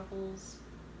with the ruffles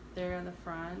there in the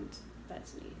front.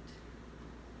 That's neat.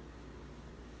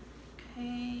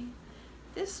 Okay,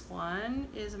 this one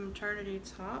is a maternity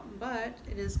top, but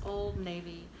it is Old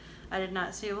Navy. I did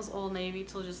not see it was Old Navy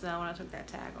till just now when I took that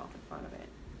tag off the front of it.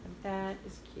 And that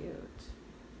is cute.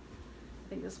 I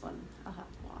think this one I'll have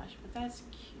to wash, but that's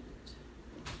cute.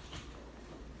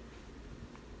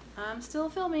 I'm still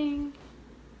filming.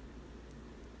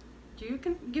 You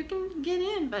can get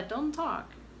in, but don't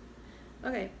talk.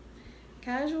 Okay,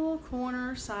 casual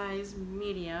corner size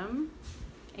medium,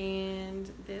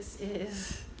 and this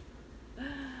is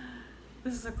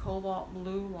a cobalt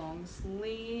blue long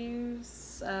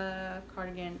sleeves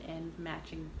cardigan and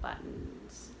matching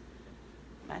buttons.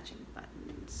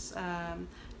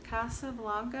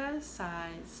 Casablanca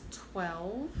size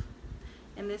 12,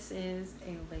 and this is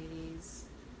a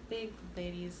big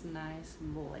ladies nice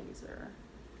blazer.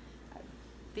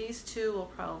 These two will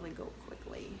probably go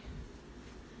quickly.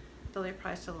 though they're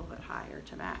priced a little bit higher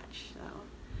to match. So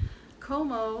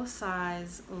Como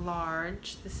size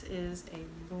large. This is a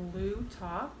blue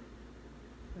top.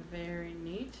 Very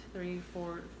neat.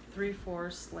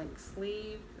 3/4 length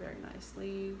sleeve. Very nice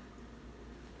sleeve.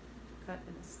 Cut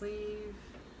in the sleeve.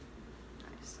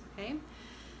 Nice. Okay.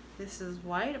 This is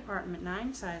white, apartment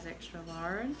 9, size extra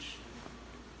large.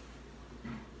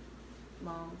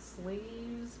 Long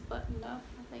sleeves, buttoned up,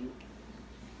 I think.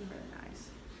 Very nice.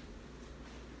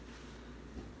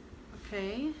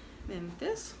 Okay, then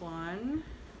this one.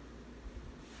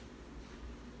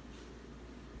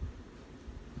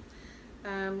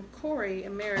 Corey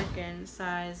American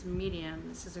size medium.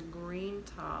 This is a green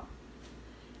top.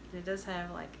 And it does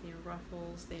have like the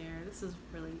ruffles there. This is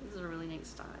a really neat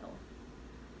style.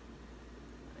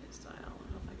 I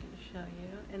don't know if I can show you.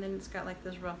 And then it's got like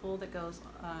this ruffle that goes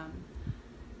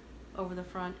over the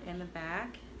front and the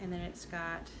back, and then it's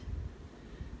got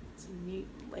some neat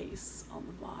lace on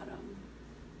the bottom.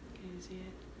 Can you see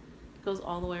it? It goes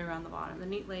all the way around the bottom. The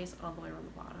neat lace all the way around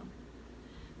the bottom.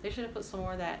 They should have put some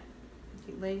more of that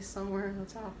neat lace somewhere on the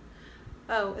top.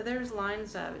 Oh, there's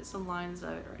lines of it. Some lines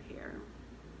of it right here.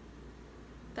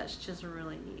 That's just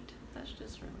really neat. That's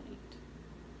just really neat.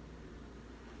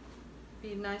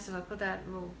 Be nice if I put that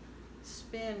little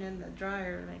spin in the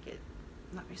dryer to make it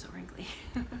not be so wrinkly.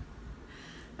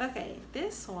 Okay,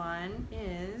 this one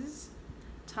is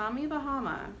Tommy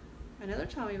Bahama, another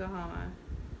Tommy Bahama,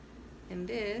 and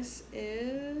this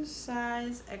is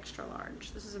size extra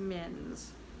large. This is a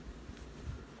men's.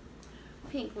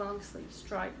 Pink long sleeve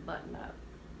striped button up.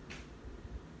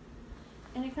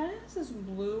 And it kind of has this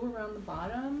blue around the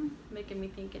bottom, making me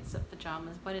think it's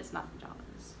pajamas, but it's not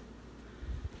pajamas.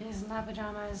 It is not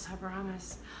pajamas, I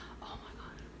promise. Oh my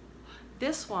god.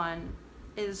 This one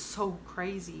is so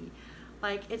crazy.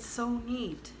 Like, it's so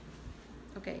neat.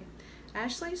 Okay,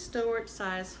 Ashley Stewart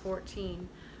size 14,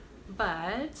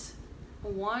 but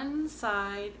one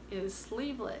side is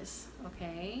sleeveless,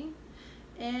 okay?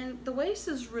 And the waist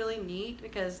is really neat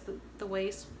because the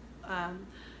waist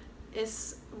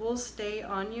will stay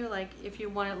on you. Like if you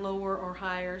want it lower or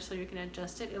higher so you can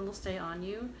adjust it, it will stay on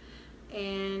you.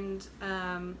 And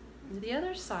the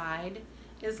other side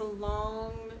is a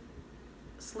long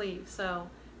sleeve. So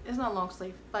it's not a long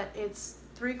sleeve, but it's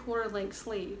 3/4 length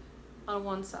sleeve on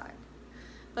one side.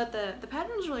 But the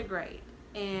pattern is really great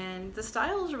and the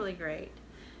style is really great.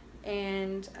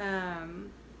 And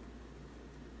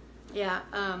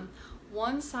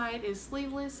one side is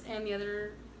sleeveless and the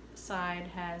other side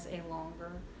has a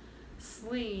longer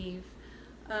sleeve.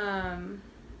 And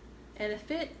the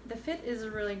fit is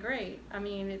really great. I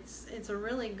mean, it's a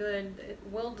really good,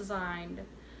 well designed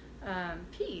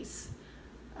piece.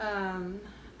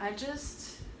 I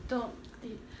just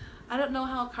I don't know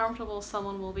how comfortable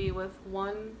someone will be with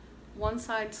one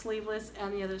side sleeveless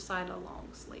and the other side a long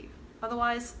sleeve.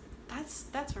 Otherwise,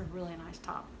 that's a really nice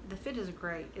top. The fit is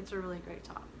great. It's a really great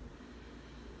top.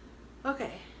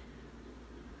 Okay,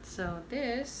 so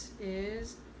this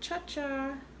is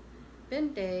Cha-Cha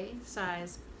Bende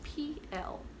size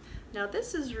PL. Now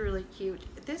this is really cute.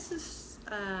 This is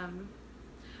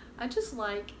I just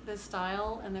like the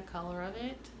style and the color of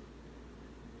it.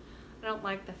 I don't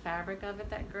like the fabric of it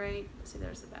that great. See,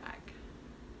 there's the back.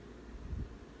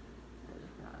 There's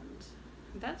the front.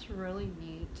 That's really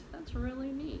neat. That's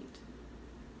really neat.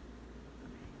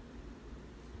 Okay.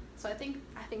 So I think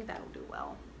that'll do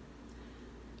well.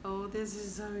 Oh, this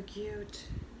is so cute.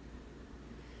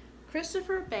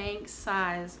 Christopher Banks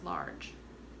size large.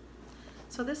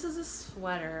 So this is a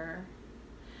sweater.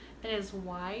 And it's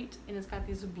white and it's got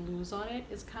these blues on it.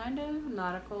 It's kind of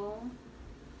nautical.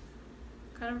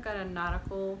 Kind of got a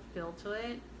nautical feel to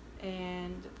it,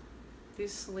 and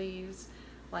these sleeves,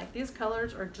 like these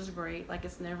colors are just great. Like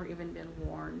it's never even been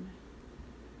worn.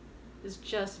 It's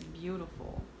just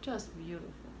beautiful, just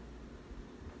beautiful.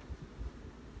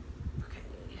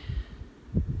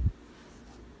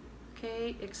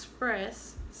 Okay,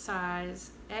 Express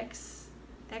size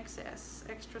XS,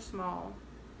 extra small.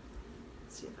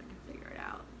 Let's see if I can figure it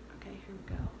out. Okay, here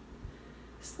we go.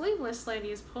 Sleeveless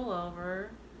ladies pullover.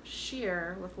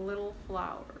 Sheer with little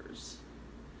flowers.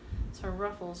 So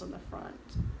ruffles in the front.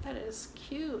 That is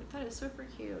cute. That is super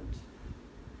cute.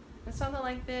 And something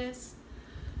like this.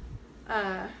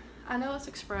 I know it's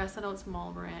Express. I know it's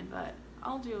small brand, but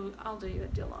I'll do you a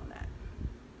deal on that.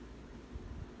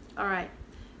 All right,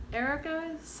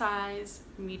 Erica size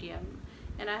medium,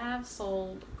 and I have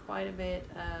sold quite a bit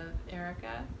of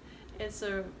Erica. It's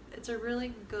a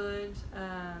really good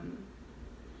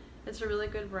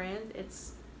brand.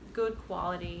 It's good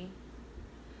quality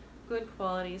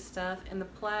stuff, and the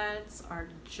plaids are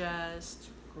just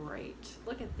great.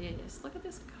 Look at this. Look at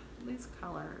these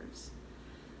colors.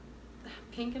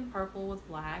 Pink and purple with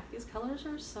black. These colors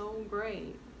are so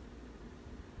great.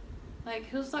 Like,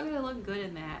 who's not gonna look good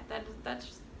in that?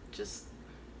 That's just,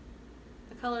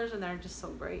 the colors in there are just so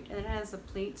great. And it has the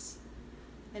pleats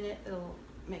in it. It'll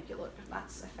make you look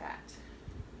not so fat.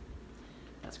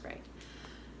 That's great.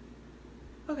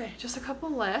 Okay, just a couple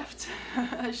left.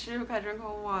 I should have got a drink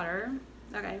of water.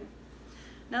 Okay.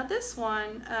 Now this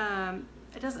one,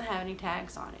 it doesn't have any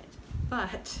tags on it,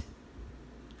 but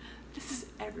this is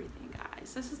everything,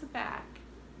 guys. This is the back.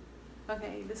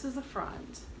 Okay, this is the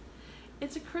front.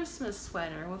 It's a Christmas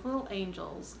sweater with little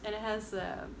angels, and it has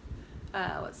the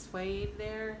what, suede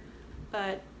there,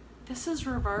 but this is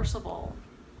reversible.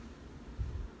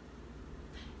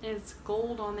 And it's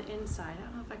gold on the inside. I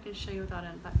don't know if I can show you without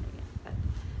unbuttoning it, but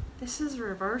this is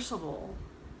reversible.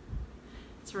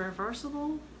 It's a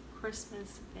reversible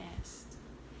Christmas vest.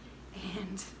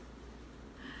 And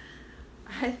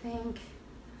I think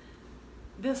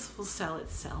this will sell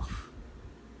itself.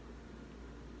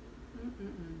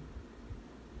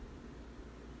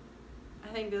 I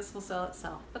think this will sell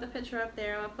itself. Put the picture up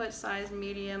there. I'll put size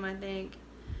medium, I think.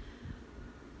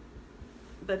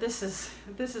 But this is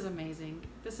amazing.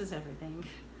 This is everything.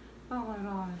 Oh my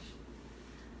gosh.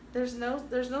 There's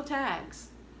no tags.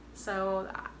 So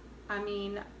I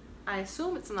mean, I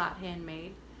assume it's not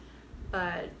handmade,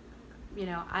 but you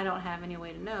know, I don't have any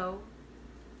way to know,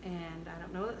 and I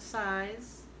don't know the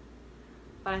size,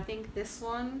 but I think this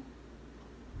one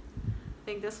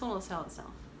will sell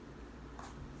itself.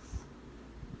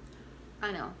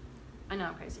 I know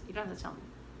I'm crazy. You don't have to tell me,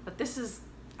 but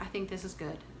I think this is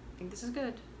good. I think this is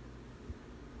good.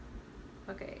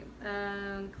 Okay,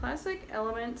 classic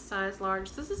element, size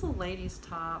large. This is a lady's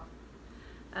top.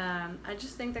 I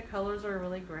just think the colors are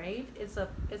really great. It's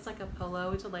like a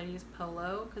polo. It's a lady's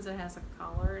polo because it has a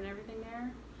collar and everything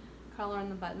there. Collar on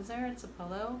the buttons there. It's a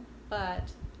polo,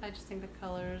 but I just think the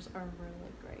colors are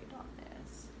really great on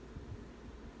this.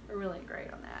 Really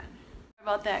great on that. Sorry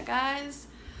about that, guys.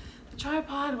 The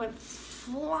tripod went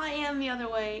flying the other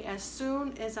way as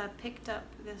soon as I picked up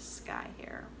this guy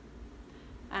here.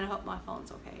 And I hope my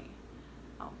phone's okay.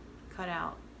 I'll cut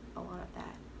out a lot of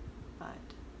that, but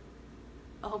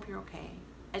I hope you're okay,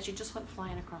 as you just went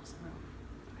flying across the room.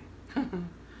 Okay.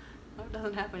 Hope it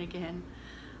doesn't happen again.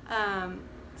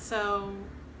 So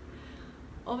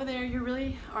over there, you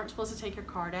really aren't supposed to take your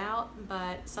card out,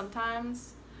 but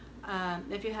sometimes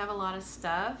if you have a lot of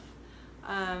stuff,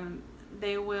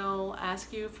 they will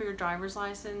ask you for your driver's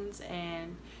license,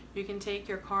 and you can take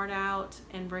your card out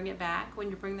and bring it back. When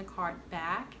you bring the card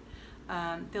back,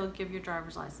 they'll give your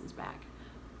driver's license back.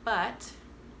 But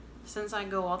since I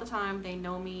go all the time, they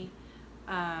know me,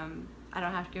 I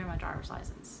don't have to give them my driver's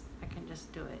license. I can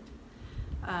just do it.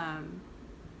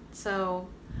 So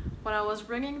when I was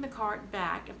bringing the cart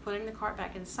back and putting the cart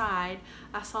back inside,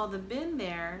 I saw the bin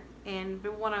there, and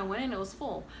when I went in, it was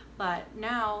full. But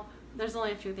now there's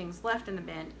only a few things left in the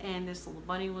bin, and this little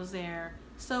bunny was there.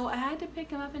 So I had to pick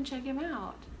him up and check him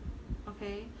out.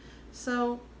 Okay,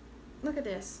 so look at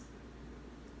this.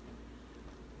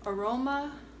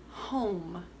 Aroma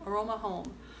Home.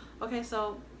 Okay,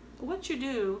 so what you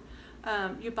do,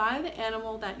 you buy the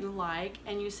animal that you like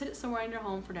and you sit it somewhere in your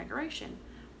home for decoration.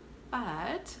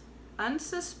 But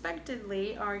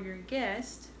unsuspectedly are your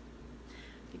guest,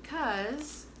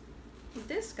 because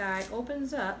this guy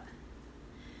opens up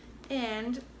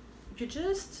and you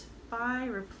just buy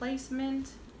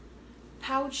replacement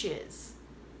pouches.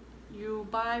 You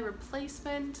buy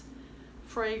replacement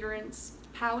fragrance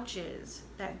pouches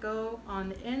that go on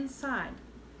the inside.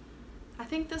 I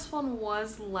think this one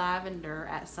was lavender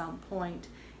at some point,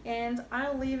 and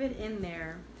I'll leave it in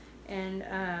there. And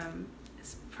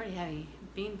it's pretty heavy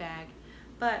bean bag,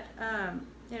 but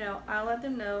you know, I'll let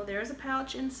them know there's a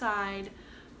pouch inside,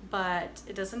 but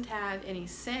it doesn't have any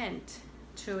scent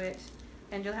to it,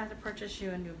 and you'll have to purchase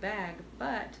you a new bag,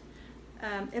 but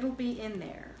it'll be in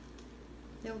there.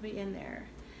 It'll be in there.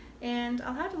 And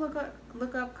I'll have to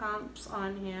look up comps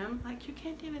on him. Like, you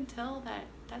can't even tell that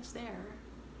that's there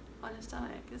on his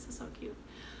stomach. This is so cute.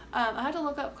 I had to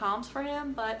look up comps for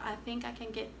him, but I think I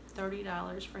can get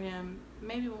 $30 for him,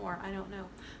 maybe more, I don't know.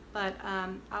 But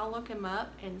I'll look him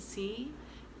up and see,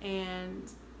 and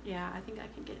yeah, I think I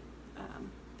can get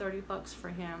 30 bucks for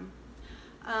him.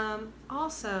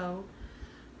 Also,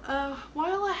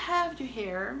 while I have you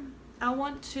here, I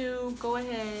want to go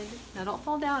ahead, now don't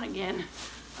fall down again.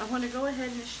 I want to go ahead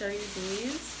and show you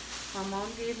these. My mom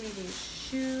gave me these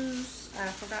shoes. I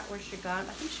forgot where she got them.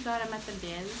 I think she got them at the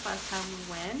bins last time we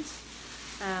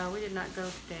went. We did not go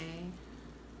today.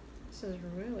 This is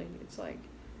really, it's like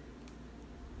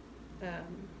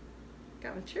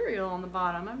got material on the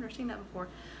bottom. I've never seen that before.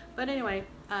 But anyway,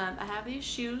 I have these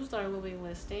shoes that I will be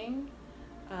listing.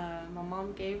 My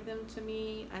mom gave them to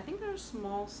me. I think they're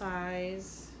small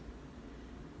size.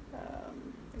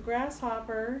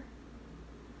 Grasshopper,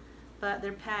 but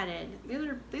they're padded.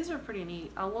 These are pretty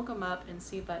neat. I'll look them up and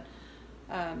see, but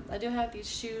I do have these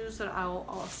shoes that I will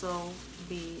also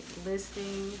be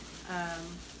listing.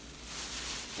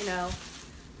 You know,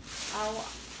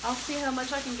 I'll see how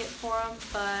much I can get for them,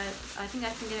 but I think I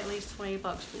can get at least 20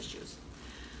 bucks for the shoes.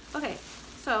 Okay,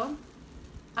 so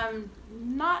I'm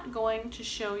not going to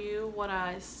show you what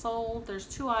I sold. There's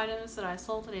 2 items that I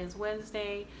sold. Today is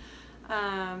Wednesday.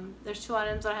 There's 2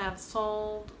 items that I have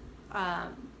sold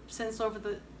since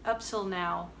up till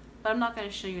now, but I'm not going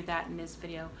to show you that in this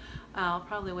video. I'll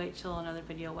probably wait till another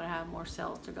video when I have more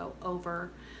sales to go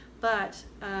over. But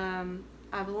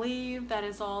I believe that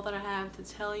is all that I have to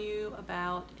tell you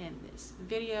about in this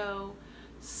video.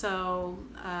 So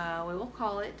we will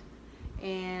call it,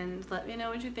 and let me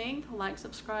know what you think. Like,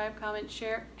 subscribe, comment,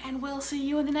 share, and we'll see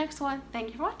you in the next one.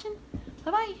 Thank you for watching.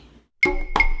 Bye bye.